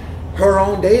case. Her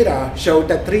own data showed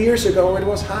that 3 years ago it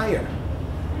was higher.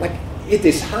 Like, it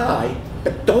is high,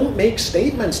 but don't make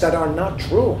statements that are not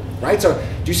true, right? So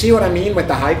do you see what I mean with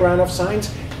the high ground of science?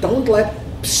 Don't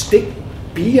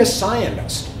be a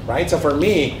scientist, right? So for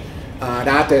me,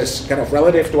 that is kind of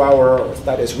relative to our Earth,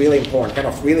 that is really important, kind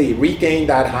of really regain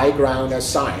that high ground as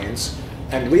science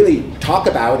and really talk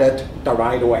about it the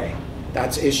right way.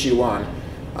 That's issue 1.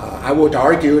 I would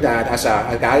argue that as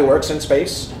a guy who works in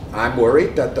space, I'm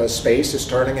worried that the space is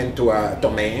turning into a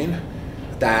domain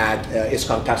that is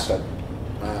contested.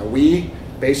 We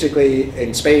basically,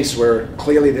 in space, we're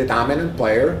clearly the dominant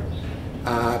player,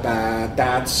 but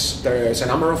there's a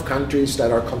number of countries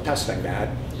that are contesting that,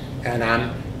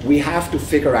 and we have to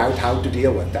figure out how to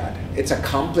deal with that. It's a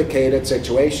complicated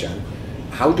situation.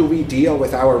 How do we deal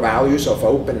with our values of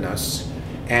openness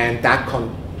and that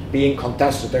being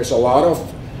contested? There's a lot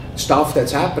of stuff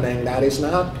that's happening that is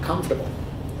not comfortable.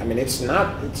 I mean, it's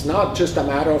not just a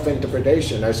matter of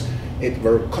interpretation.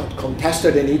 We're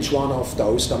contested in each one of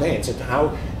those domains. And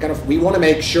how we want to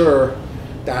make sure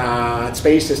that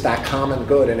space is that common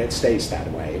good and it stays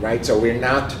that way, right? So we're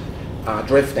not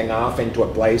drifting off into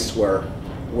a place where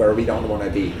we don't want to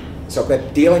be. So,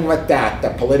 but dealing with that, the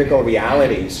political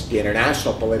realities, the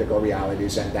international political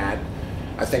realities, and that,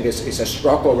 I think is a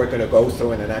struggle we're going to go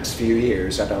through in the next few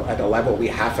years at a level we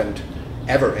haven't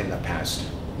ever in the past,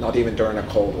 not even during the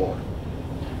Cold War.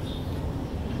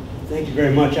 Thank you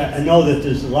very much. I know that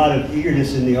there's a lot of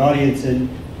eagerness in the audience, and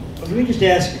let me just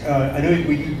ask, I know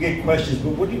you get questions,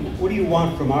 but what do you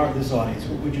want from this audience?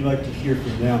 What would you like to hear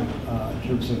from them in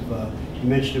terms of, you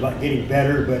mentioned about getting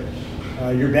better, but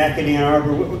you're back in Ann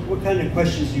Arbor. What kind of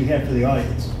questions do you have for the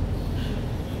audience?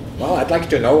 Well, I'd like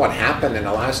to know what happened in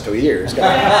the last 2 years.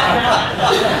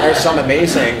 There's some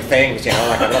amazing things, you know.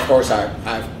 Like, of course,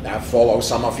 I follow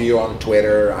some of you on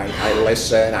Twitter. I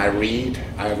listen. I read.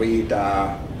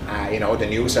 You know, the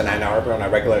news in Ann Arbor on a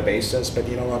regular basis. But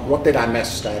you know, what did I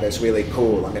miss that is really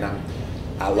cool? I mean,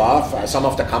 I love some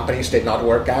of the companies did not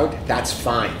work out. That's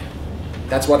fine.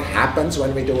 That's what happens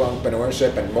when we do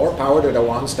entrepreneurship, and more power to the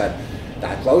ones that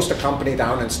close the company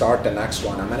down and start the next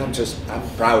one. I mean, I'm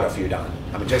proud of you, Don.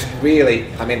 I mean, just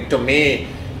really, I mean, to me,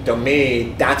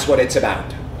 that's what it's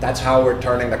about. That's how we're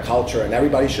turning the culture, and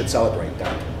everybody should celebrate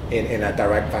that in a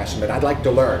direct fashion. But I'd like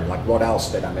to learn, like, what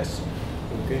else did I miss?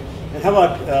 Okay. And how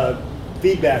about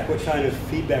feedback? What kind of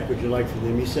feedback would you like from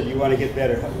them? You said you want to get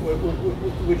better.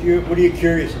 What are you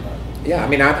curious about? Yeah, I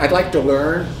mean, I'd like to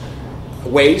learn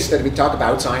ways that we talk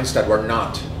about science that we're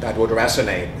not, that would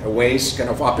resonate, ways, kind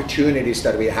of opportunities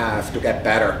that we have to get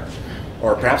better,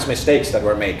 or perhaps mistakes that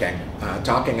we're making,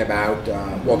 talking about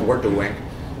what we're doing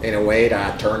in a way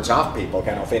that turns off people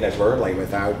kind of inadvertently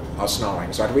without us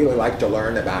knowing. So I'd really like to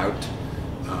learn about,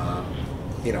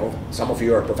 you know, some of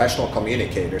you are professional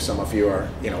communicators, some of you are,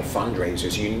 you know,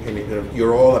 fundraisers.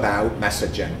 You're all about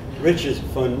messaging. Rich is a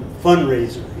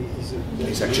fundraiser.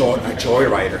 He's a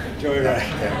joyrider. Joyrider.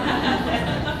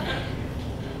 Yeah.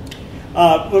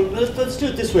 Well, let's do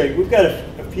it this way. We've got a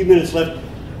few minutes left.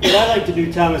 What I like to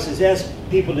do, Thomas, is ask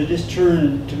people to just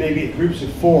turn to maybe groups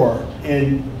of 4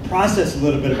 and process a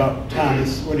little bit about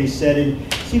Thomas, what he said,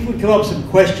 and see if we come up with some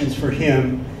questions for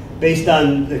him based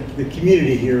on the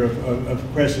community here of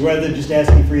questions, rather than just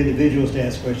asking for individuals to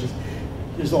ask questions.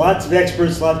 There's lots of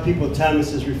experts, a lot of people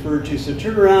Thomas has referred to, so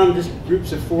turn around just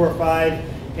groups of 4 or 5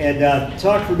 and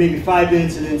talk for maybe 5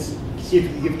 minutes, and then see if you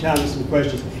can give Thomas some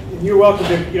questions. And you're welcome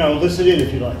to, you know, listen in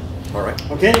if you like. All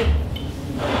right. Okay?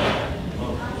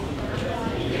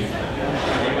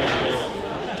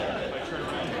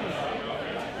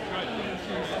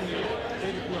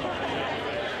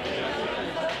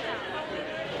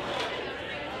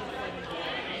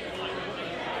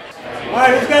 All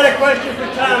right, who's got a question for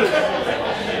Thomas?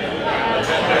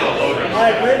 All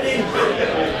right, Brittany.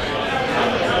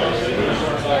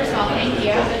 First of all, thank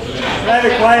you.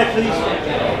 Rather quiet, please.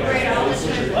 Great, I'll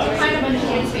listen. Kind of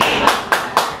understand space.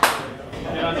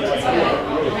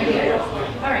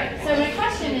 All right, so my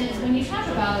question is, when you talk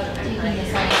about taking the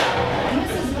science, and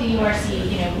this is the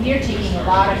URC, you know, we are taking a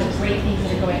lot of the great things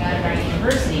that are going on in our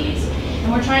universities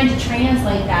And we're trying to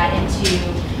translate that into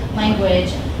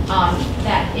language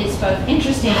that is both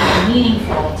interesting and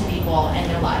meaningful to people and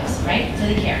their lives, right? So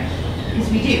they care. Because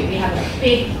we do. We have a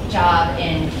big job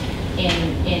in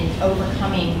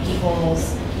overcoming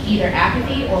people's either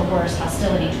apathy or worse,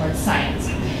 hostility towards science.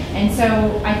 And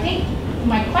so I think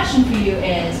my question for you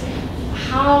is,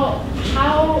 how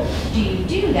do you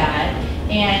do that?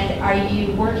 And are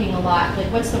you working a lot,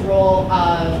 like what's the role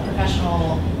of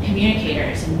professional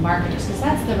communicators and marketers? Because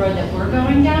that's the road that we're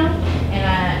going down.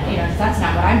 And you know, that's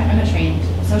not what I'm a trained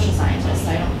social scientist.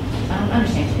 I don't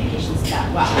understand communications that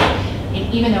well.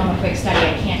 And even though I'm a quick study,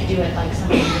 I can't do it like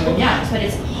somebody really young. But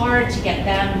it's hard to get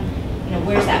them, you know,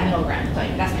 where's that middle ground? So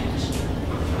that's my question.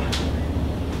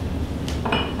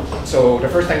 So the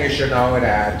first thing you should know is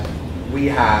that we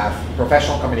have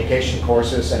professional communication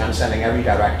courses, and I'm sending every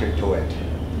director to it.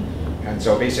 And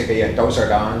so basically, those are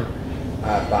done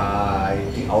by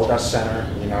the Alda Center.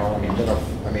 You know,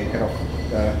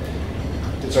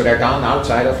 so they're done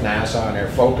outside of NASA, and they're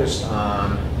focused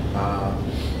on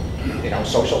you know,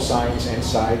 social science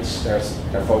insights.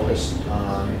 They're focused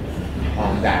on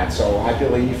that. So I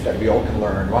believe that we all can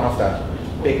learn. One of the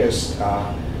biggest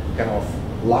kind of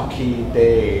lucky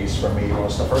days for me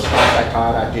was the first class I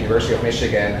taught at the University of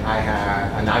Michigan. I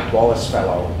had a Knight Wallace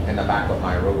fellow in the back of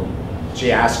my room.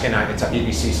 She asked, it's a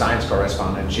BBC science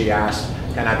correspondent, she asked,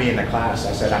 can I be in the class?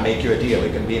 I said, I make you a deal, you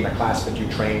can be in the class, but you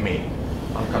train me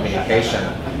on communication.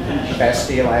 Best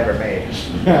deal I ever made.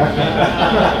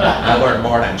 I learned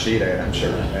more than she did, I'm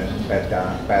sure.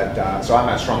 So I'm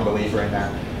a strong believer in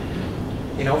that.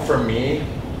 You know, for me,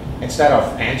 instead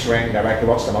of answering directly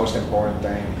what's the most important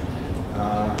thing,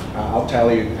 I'll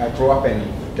tell you, I grew up in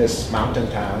this mountain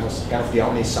town. I was kind of the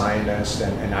only scientist,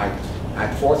 and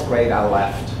at 4th grade I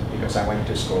left because I went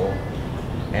to school,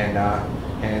 and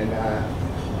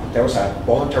there was a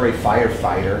voluntary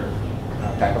firefighter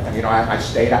type of thing. You know, I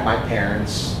stayed at my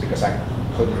parents because I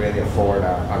couldn't really afford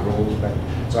a room, but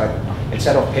so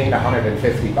instead of paying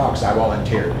 $150, I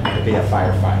volunteered to be a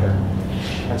firefighter.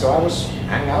 And so I was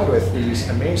hanging out with these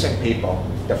amazing people,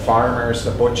 the farmers,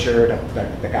 the butcher,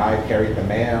 the guy who carried the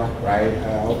mail, right?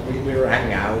 We were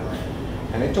hanging out,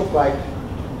 and it took like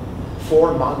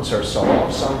 4 months or so. All of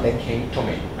a sudden they came to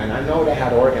me, and I know they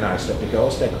had organized it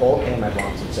because they all came at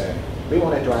once and said, we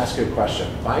wanted to ask you a question.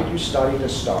 Why do you study the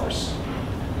stars?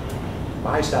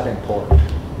 Why is that important?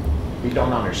 We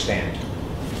don't understand.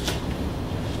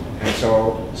 And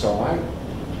so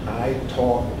I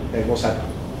thought it was a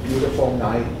beautiful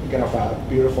night, kind of a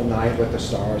beautiful night with the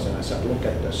stars, and I said, look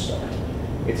at this star.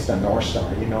 It's the North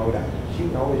Star. You know that? You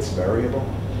know it's variable.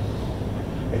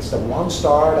 It's the one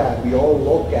star that we all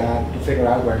look at to figure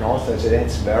out where north is, and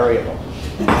it's variable.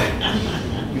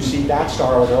 You see that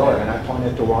star over there, and I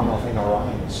pointed to one off in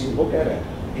Orion. See, look at it.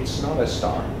 It's not a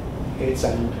star. It's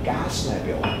a gas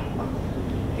nebula.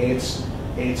 It's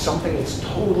something that's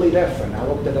totally different. I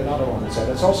looked at another one and said,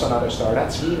 it's also not a star.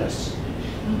 That's Venus.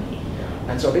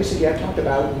 And so basically I talked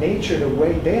about nature, the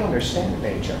way they understand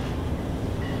nature.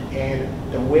 And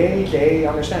the way they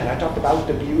understand. I talked about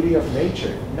the beauty of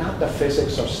nature, not the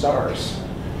physics of stars.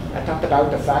 I talked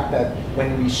about the fact that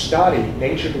when we study,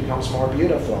 nature becomes more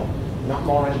beautiful, not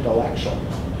more intellectual.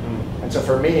 And so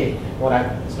for me,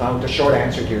 now the short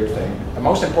answer to your thing, the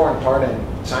most important part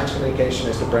in science communication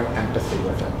is to bring empathy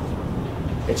with it.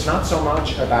 It's not so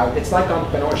much about, it's like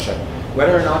entrepreneurship.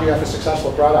 Whether or not you have a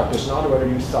successful product is not whether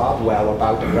you thought well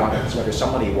about the product, it's whether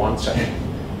somebody wants it.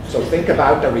 So think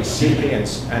about the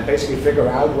recipients and basically figure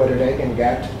out whether they can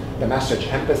get the message.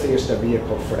 Empathy is the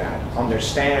vehicle for that.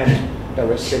 Understand the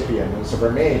recipient. And so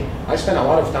for me, I spend a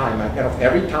lot of time,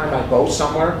 every time I go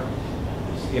somewhere,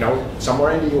 you know,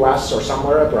 somewhere in the US or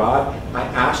somewhere abroad, I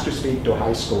ask to speak to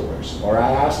high schoolers, or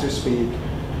I ask to speak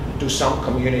to some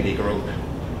community group,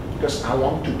 because I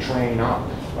want to train up,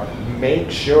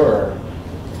 make sure,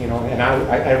 you know, and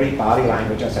I read body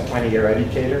language as a 20-year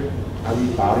educator. I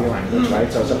read body language,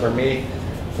 right? So for me,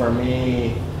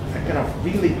 I'm kind of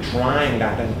really trying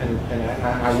that, and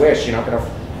I wish, you know,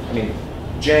 I mean,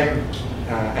 Jim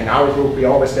and our group, we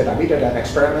always did that. We did an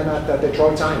experiment at the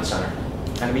Detroit Science Center,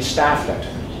 and we staffed it.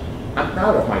 I'm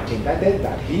proud of my team that did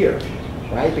that here,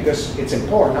 right? Because it's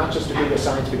important not just to do the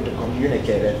science, but to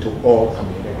communicate it to all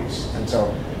communities. And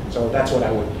so that's what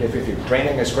I would give you.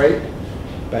 Training is great,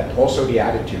 but also the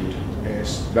attitude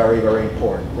is very, very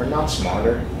important. We're not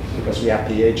smarter because we have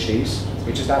PhDs.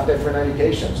 We just have different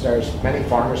educations. There's many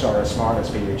farmers are as smart as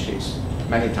PhDs,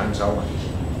 many times over.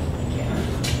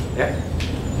 Yeah.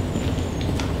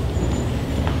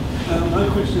 My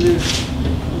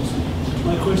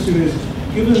question is,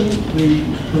 given the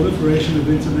proliferation of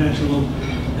international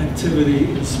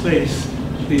activity in space,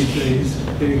 these days,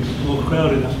 getting more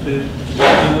crowded up there.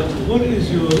 What is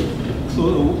your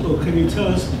thought, or can you tell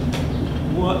us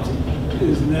what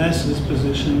is NASA's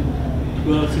position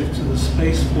relative to the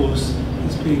Space Force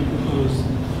that's being proposed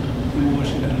in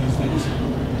Washington these days?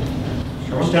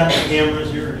 Turn down the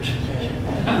cameras, yours.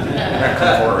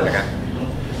 Come forward again.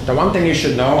 The one thing you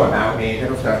should know about me, the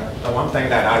one thing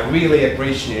that I really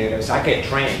appreciate is I get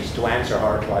trained to answer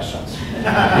hard questions.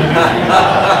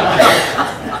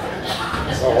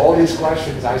 So all these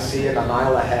questions, I see it a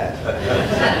mile ahead.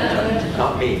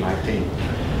 Not me, my team.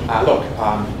 Look,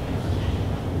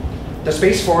 the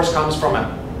Space Force comes from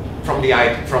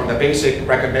the basic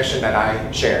recognition that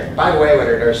I share. By the way,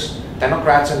 whether there's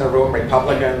Democrats in the room,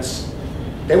 Republicans,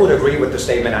 they would agree with the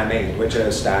statement I made, which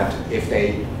is that if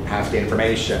they have the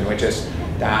information, which is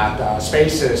that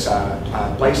space is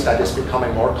a place that is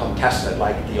becoming more contested,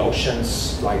 like the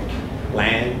oceans, like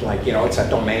land, like, you know, it's a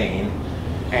domain.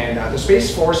 And the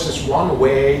Space Force is one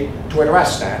way to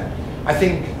address that. I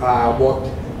think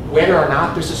whether or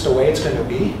not this is the way it's going to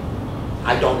be,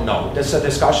 I don't know. This is a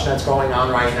discussion that's going on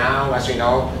right now, as you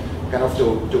know, kind of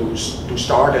to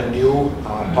start a new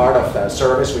part of the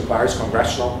service requires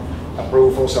congressional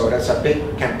approval, so that's a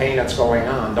big campaign that's going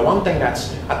on. The one thing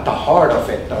that's at the heart of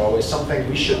it, though, is something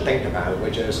we should think about,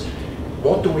 which is,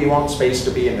 what do we want space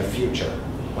to be in the future?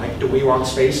 Like, do we want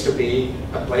space to be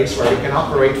a place where we can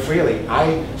operate freely?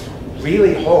 I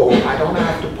really hope I don't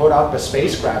have to put up a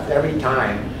spacecraft every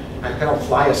time and kind of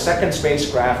fly a second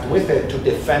spacecraft with it to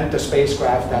defend the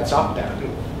spacecraft that's up there,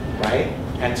 right?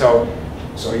 And so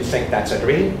you think that's a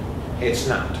dream? It's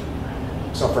not.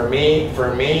 So for me,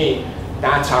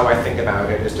 that's how I think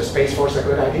about it. Is the Space Force a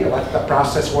good idea? Let the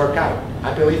process work out.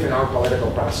 I believe in our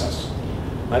political process.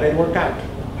 Let it work out.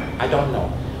 I don't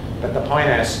know. But the point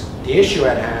is, the issue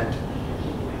at hand,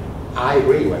 I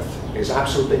agree with, is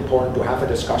absolutely important to have a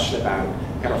discussion about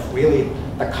kind of really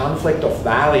the conflict of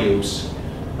values,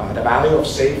 the value of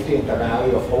safety and the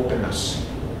value of openness.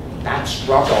 That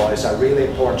struggle is a really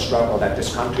important struggle that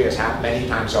this country has had many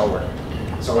times over.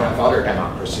 So have other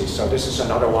democracies. So this is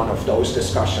another one of those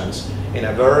discussions in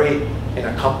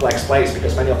a complex place,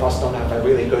 because many of us don't have a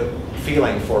really good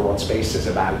feeling for what space is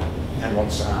about and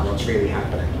what's really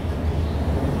happening.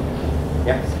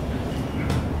 Yeah.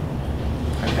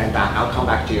 And I'll come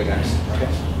back to you next. Okay.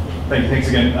 Thanks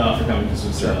again for coming. This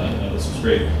was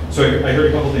great. So I heard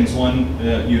a couple things. One,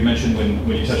 you mentioned when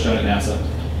you touched on at NASA,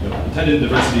 attendant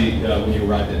diversity when you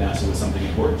arrived at NASA was something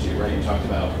important to you, right? You talked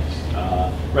about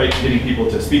getting people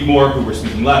to speak more who were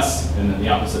speaking less, and then the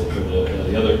opposite for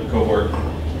the other cohort.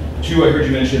 Two, I heard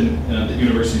you mention that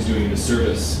university is doing a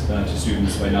disservice to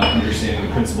students by not understanding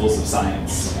the principles of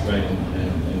science, right,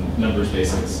 and numbers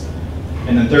basics.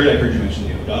 And then third, I heard you mention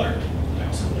you have a daughter. I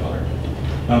also have a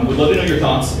daughter. Would love to know your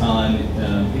thoughts on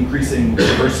increasing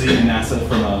diversity in NASA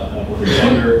from both a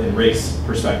gender and race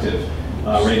perspective.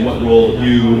 Right, and what role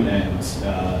you and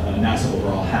NASA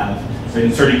overall have, right,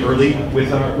 in starting early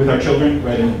with our children,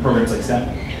 right, in programs like STEM?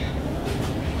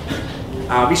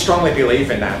 We strongly believe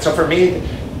in that. So for me,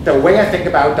 the way I think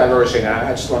about diversity, and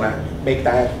I just want to make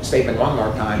that statement one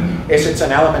more time, is it's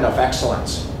an element of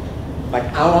excellence.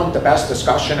 Like, I want the best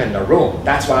discussion in the room.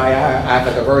 That's why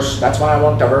that's why I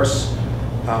want diverse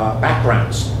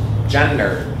backgrounds,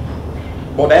 gender,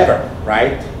 whatever,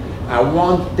 right? I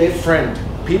want different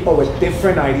people with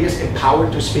different ideas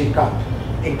empowered to speak up,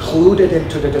 included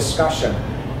into the discussion.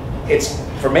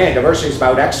 For me, diversity is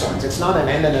about excellence. It's not an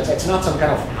end, and it's not some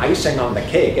kind of icing on the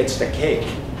cake. It's the cake.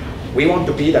 We want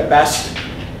to be the best.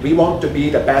 We want to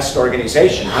be the best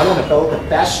organization. I want to build the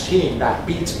best team that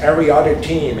beats every other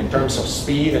team in terms of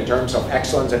speed, in terms of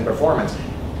excellence and performance.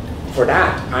 For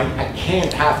that, I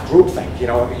can't have groupthink.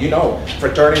 You know,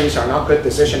 fraternities are not good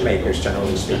decision makers,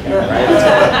 generally speaking, right?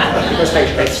 Because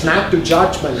they snap to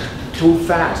judgment too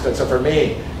fast. And so for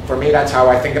me, that's how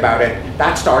I think about it.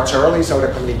 That starts early, so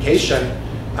the communication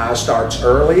starts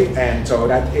early, and so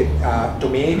that to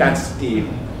me, that's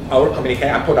our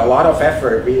communication. I put a lot of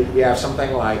effort. We have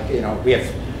something like, we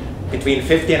have between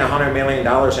 $50 and $100 million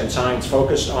in science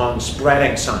focused on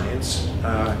spreading science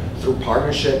through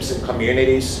partnerships and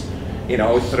communities.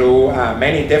 Through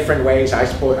many different ways. I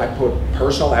put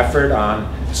personal effort on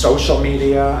social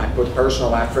media. I put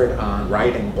personal effort on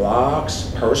writing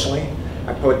blogs personally.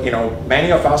 I put,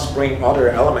 many of us bring other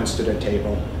elements to the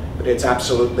table, but it's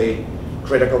absolutely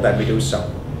critical that we do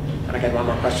so. Can I get one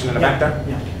more question in the back there?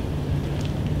 Yeah.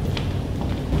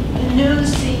 The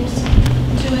news seems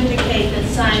to indicate that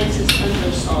science is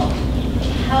undersold.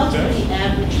 How can the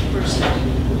average person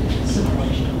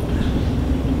support you?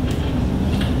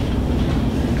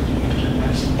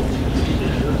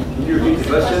 Can you repeat the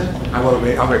question?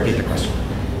 I'll repeat the question.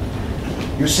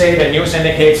 You say the news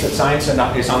indicates that science is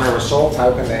under assault.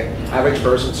 How can the average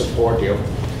person support you?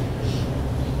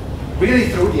 Really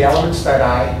through the elements that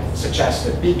I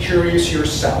suggested. Be curious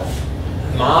yourself.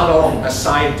 Model a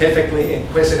scientifically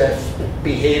inquisitive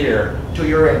behavior to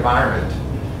your environment.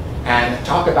 And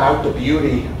talk about the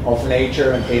beauty of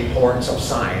nature and the importance of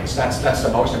science. That's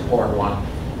the most important one.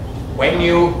 When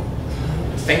you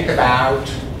think about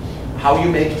how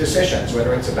you make decisions,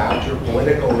 whether it's about your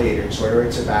political leaders, whether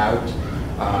it's about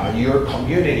your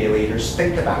community leaders,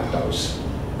 think about those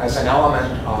as an element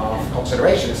of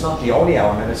consideration. It's not the only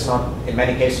element. It's not, in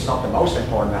many cases, not the most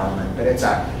important element, but it's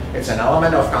an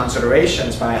element of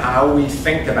considerations by how we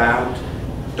think about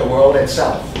the world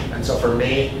itself. And so for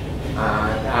me,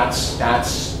 that's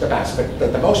the best.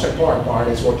 But the most important part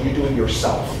is what you do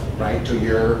yourself, right? To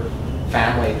your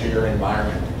family, to your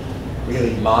environment.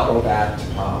 Really model that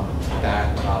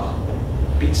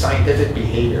scientific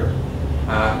behavior.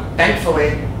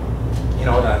 Thankfully,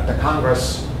 the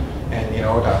Congress and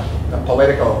the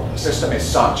political system is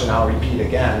such, and I'll repeat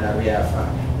again, that we have,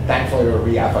 thankfully,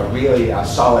 we have a really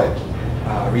solid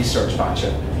research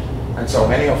budget. And so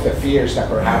many of the fears that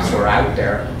perhaps were out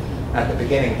there at the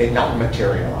beginning did not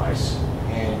materialize.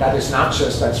 And that is not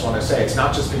just, I just want to say, it's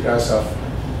not just because of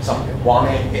one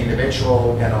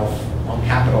individual on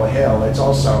Capitol Hill. It's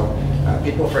also,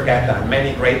 people forget that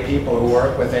many great people who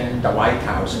work within the White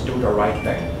House and do the right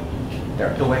thing.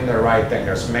 They're doing the right thing.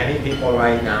 There's many people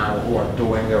right now who are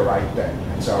doing the right thing.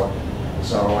 And so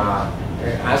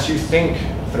as you think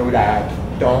through that,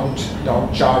 don't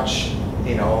judge,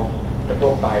 the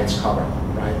book by its cover,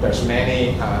 right? There's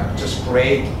many just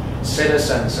great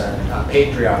citizens and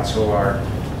patriots who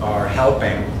are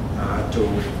helping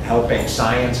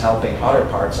science, helping other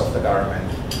parts of the government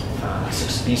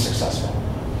be successful.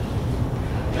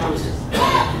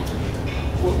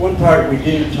 One part we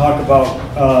didn't talk about,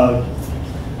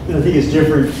 I think is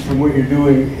different from what you're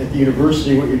doing at the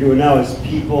university. What you're doing now is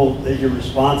people that you're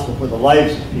responsible for the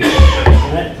lives of people.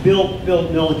 And Bill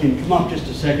Milliken, come up just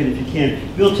a second if you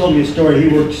can. Bill told me a story.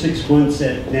 He worked 6 months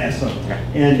at NASA,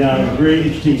 and very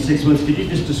interesting 6 months. Could you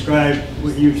just describe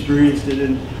what you experienced, and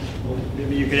then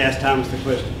maybe you could ask Thomas the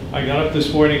question. I got up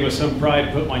this morning with some pride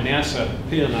and put my NASA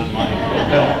pin on my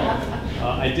belt.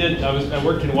 I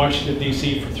worked in Washington,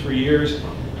 D.C. for 3 years,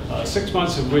 6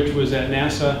 months of which was at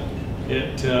NASA.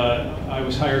 I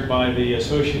was hired by the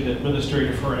Associate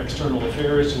Administrator for External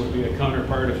Affairs, who would be a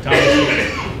counterpart of Thomas.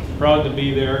 Proud to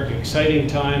be there, exciting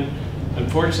time.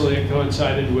 Unfortunately, it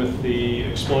coincided with the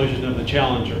explosion of the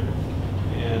Challenger.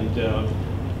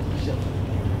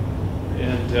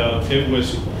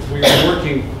 We were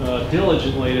working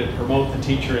diligently to promote the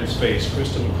teacher in space,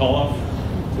 Krista McCullough,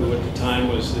 who at the time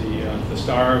was the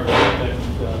star of that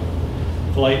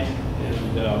flight.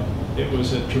 And it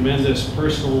was a tremendous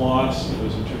personal loss. It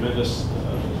was a tremendous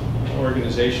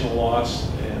organizational loss.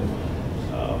 And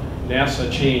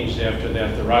NASA changed after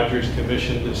that. The Rogers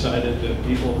Commission decided that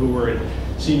people who were in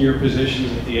senior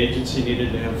positions at the agency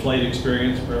needed to have flight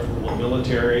experience, preferably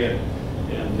military, and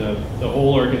the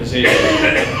whole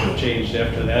organization changed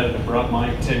after that, and it brought my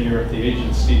tenure at the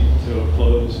agency to a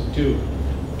close too.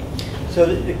 So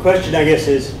the question, I guess,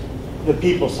 is the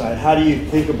people side. How do you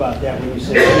think about that when you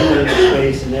say people in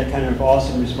space and that kind of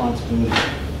awesome responsibility?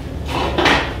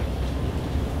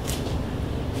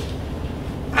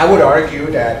 I would argue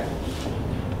that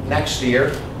next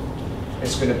year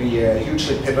is going to be a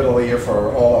hugely pivotal year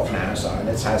for all of NASA, and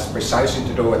it has precisely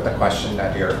to do with the question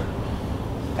that you're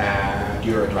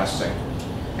addressing.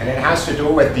 And it has to do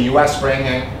with the US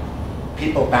bringing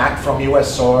people back from US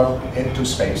soil into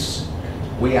space.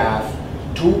 We have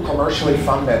 2 commercially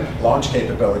funded launch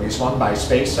capabilities, one by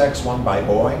SpaceX, one by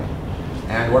Boeing,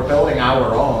 and we're building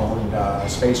our own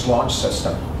space launch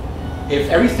system. If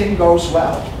everything goes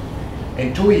well,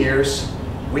 in 2 years,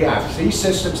 we have 3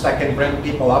 systems that can bring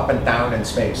people up and down in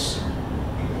space.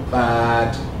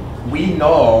 But we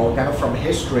know, kind of from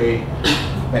history,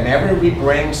 whenever we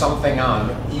bring something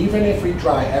on, even if we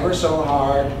try ever so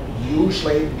hard,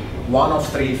 usually 1 of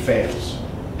 3 fails,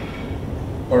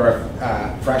 or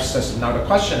a fresh system. Now the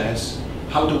question is,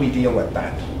 how do we deal with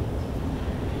that?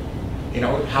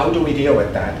 How do we deal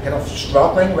with that? Kind of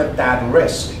struggling with that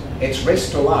risk. It's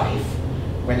risk to life.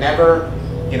 Whenever,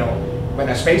 when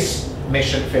a space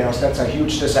mission fails, that's a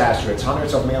huge disaster. It's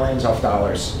hundreds of millions of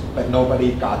dollars, but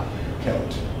nobody got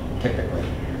killed, typically.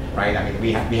 Right? I mean,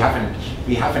 we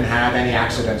haven't had any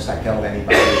accidents that killed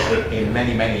anybody in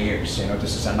many, many years.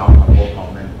 This is a knock-on-wood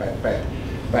moment.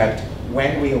 But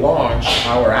when we launch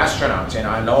our astronauts,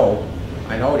 I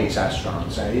know these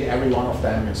astronauts. Every one of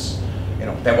them is you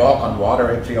know, they walk on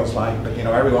water, it feels like, but you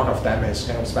know, every one of them is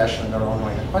kind of special in their own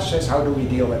way. The question is, how do we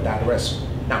deal with that risk?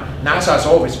 Now, NASA has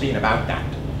always been about that.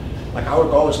 Like, our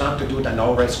goal is not to do the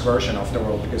no-risk version of the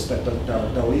world, because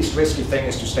the least risky thing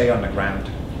is to stay on the ground.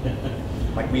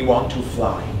 Like, we want to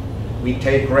fly. We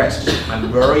take risks.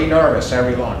 I'm very nervous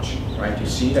every launch, right? You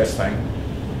see this thing.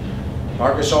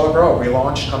 Marcus Solar Grove, we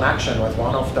launched connection with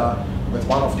one of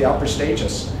the upper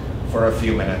stages for a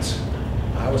few minutes.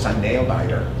 I was a nail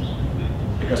biter.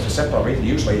 Because the simple reason,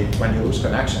 usually when you lose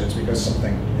connection, it's because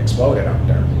something exploded up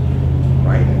there,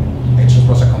 right? It just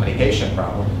was a communication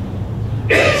problem.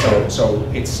 So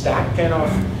it's that kind of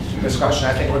discussion.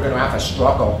 I think we're going to have a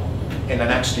struggle in the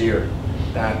next year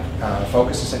that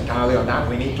focuses entirely on that.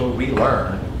 We need to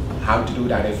relearn how to do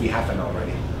that if we haven't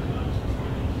already.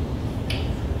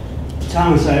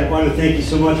 Thomas, I want to thank you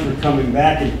so much for coming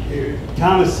back. And,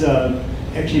 Thomas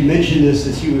actually mentioned this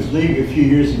as he was leaving a few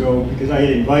years ago, because I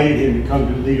had invited him to come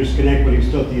to LeadersConnect when he was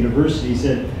still at the university. He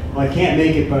said, well, I can't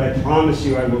make it, but I promise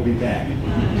you I will be back.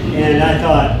 And I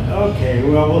thought, okay,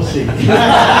 well, we'll see.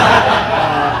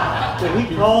 So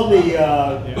he called me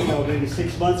maybe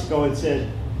 6 months ago and said,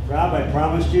 Rob, I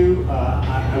promised you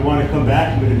I want to come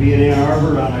back. I'm going to be in Ann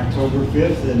Arbor on October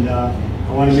 5th, and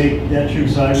I want to make that true.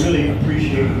 So I really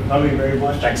appreciate you coming very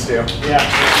much. Thanks, Theo. Yeah.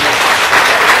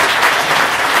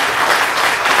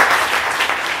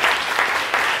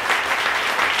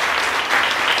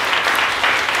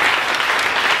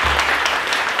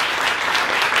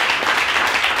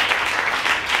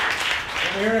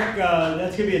 Eric,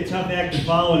 that's going to be a tough act to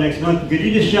follow next month. Could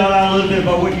you just shout out a little bit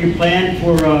about what you planned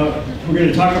for? We're going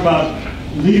to talk about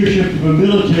leadership from a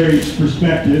military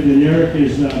perspective, and Eric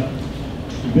is a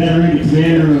veteran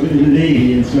commander in the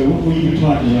Navy, and so what will you be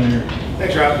talking about here?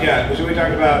 Thanks, Rob. Yeah, so we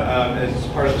talked about, as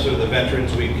part of the sort of the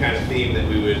Veterans Week kind of theme, that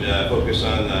we would focus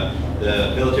on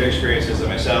the military experiences of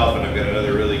myself, and I've got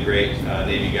another really great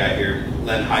Navy guy here,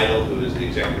 Len Heidel, who is the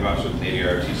executive officer of the Navy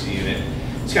ROTC unit.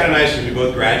 It's kind of nice because we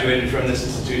both graduated from this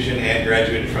institution and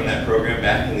graduated from that program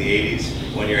back in the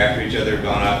 80s, 1 year after each other,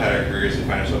 gone off, had our careers, and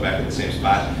find ourselves back at the same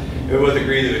spot. We both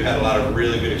agree that we've had a lot of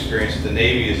really good experiences. The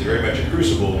Navy is very much a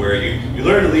crucible where you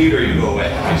learn to lead or you go away,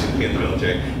 basically, in the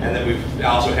military. And then we've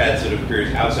also had sort of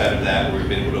periods outside of that where we've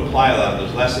been able to apply a lot of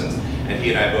those lessons. And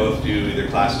he and I both do either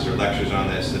classes or lectures on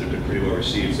this that have been pretty well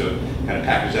received. So kind of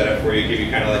package that up for you, give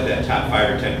you kind of like that top 5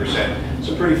 or 10%.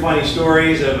 Some pretty funny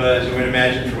stories of, as you would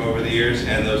imagine, from over the years,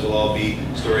 and those will all be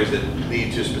stories that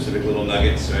lead to specific little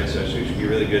nuggets. Right? So it should be a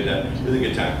really good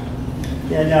time.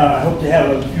 And I hope to have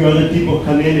a few other people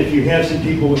come in. If you have some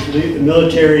people with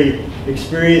military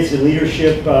experience and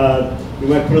leadership, we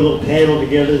might put a little panel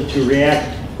together to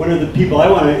react. One of the people I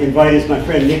want to invite is my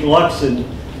friend Nick Luxon,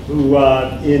 who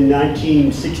in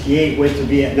 1968 went to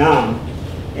Vietnam.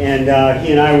 And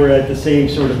he and I were at the same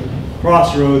sort of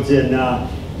crossroads, and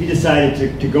he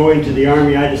decided to go into the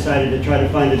Army. I decided to try to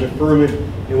find a deferment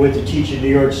and went to teach in New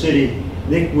York City.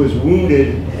 Nick was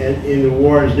wounded in the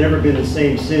war, has never been the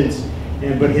same since,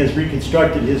 but has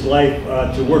reconstructed his life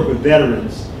to work with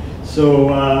veterans. So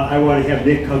I want to have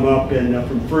Nick come up and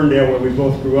from Ferndale, where we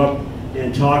both grew up,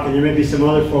 and talk. And there may be some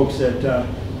other folks that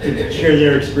could share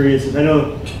their experiences. I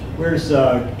know, where's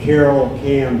Carol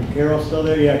Cam? Carol still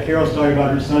there? Yeah, Carol's talking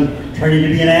about her son training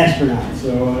to be an astronaut.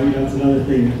 So that's another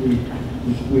thing that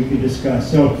we could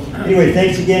discuss. So anyway,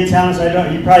 thanks again, Thomas.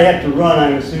 You probably have to run,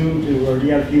 I assume, or do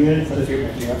you have a few minutes? Do you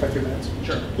have a few minutes?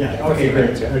 Sure. Yeah, okay,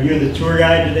 great. Yeah. Are you the tour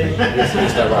guide today? This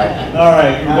is the ride. All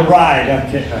right, the ride,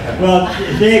 okay. Well,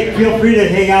 feel free to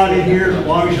hang out in here as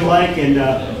long as you like and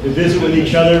to visit with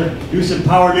each other, do some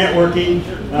power networking.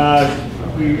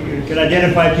 We can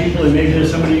identify people, and maybe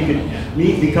there's somebody you can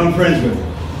meet and become friends with.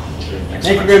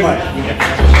 Thank you very much.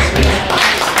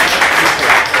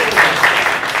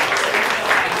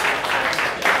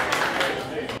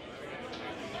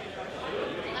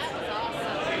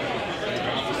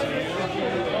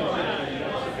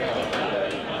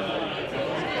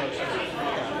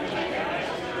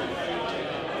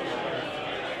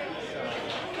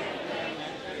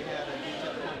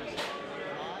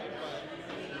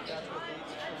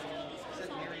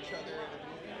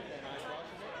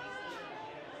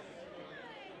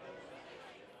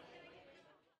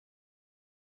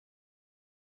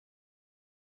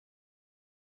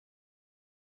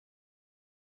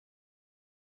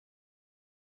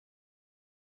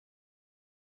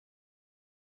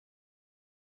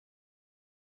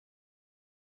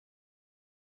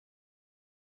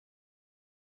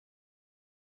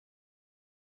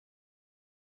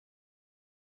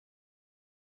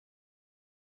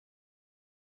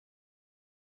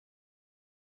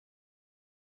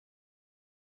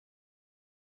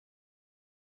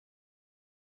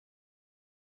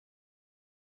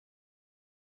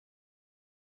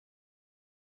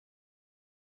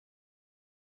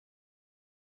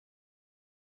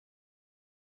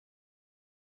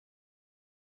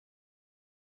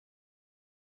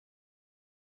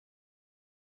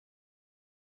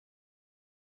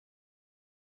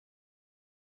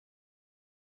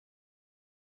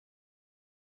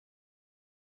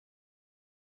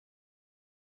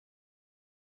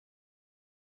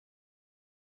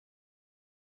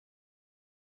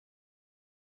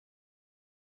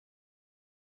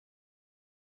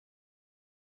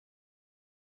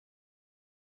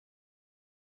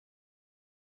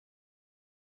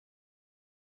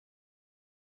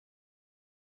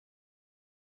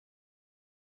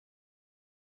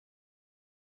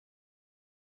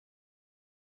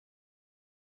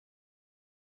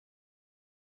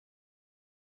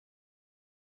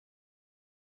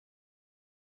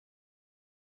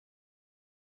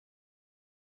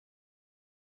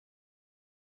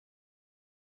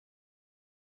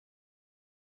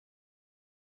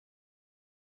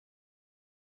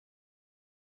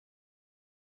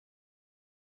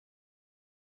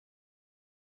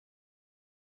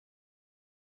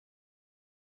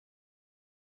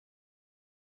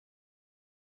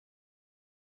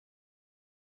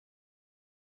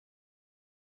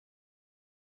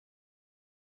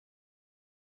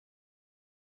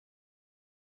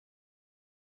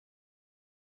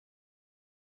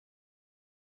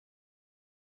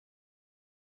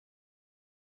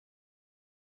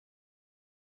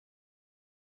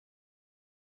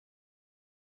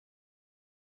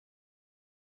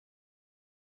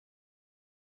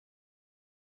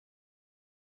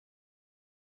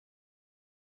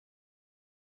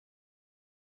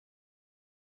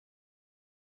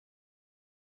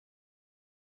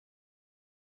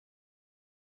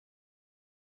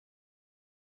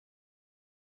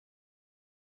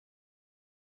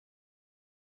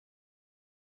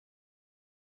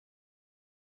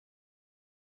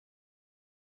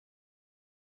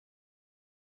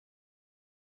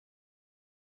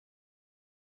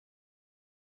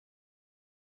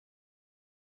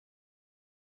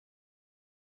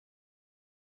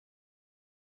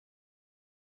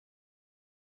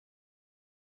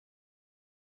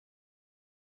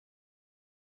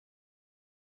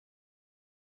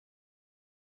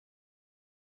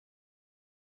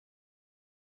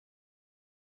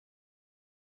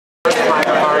 First time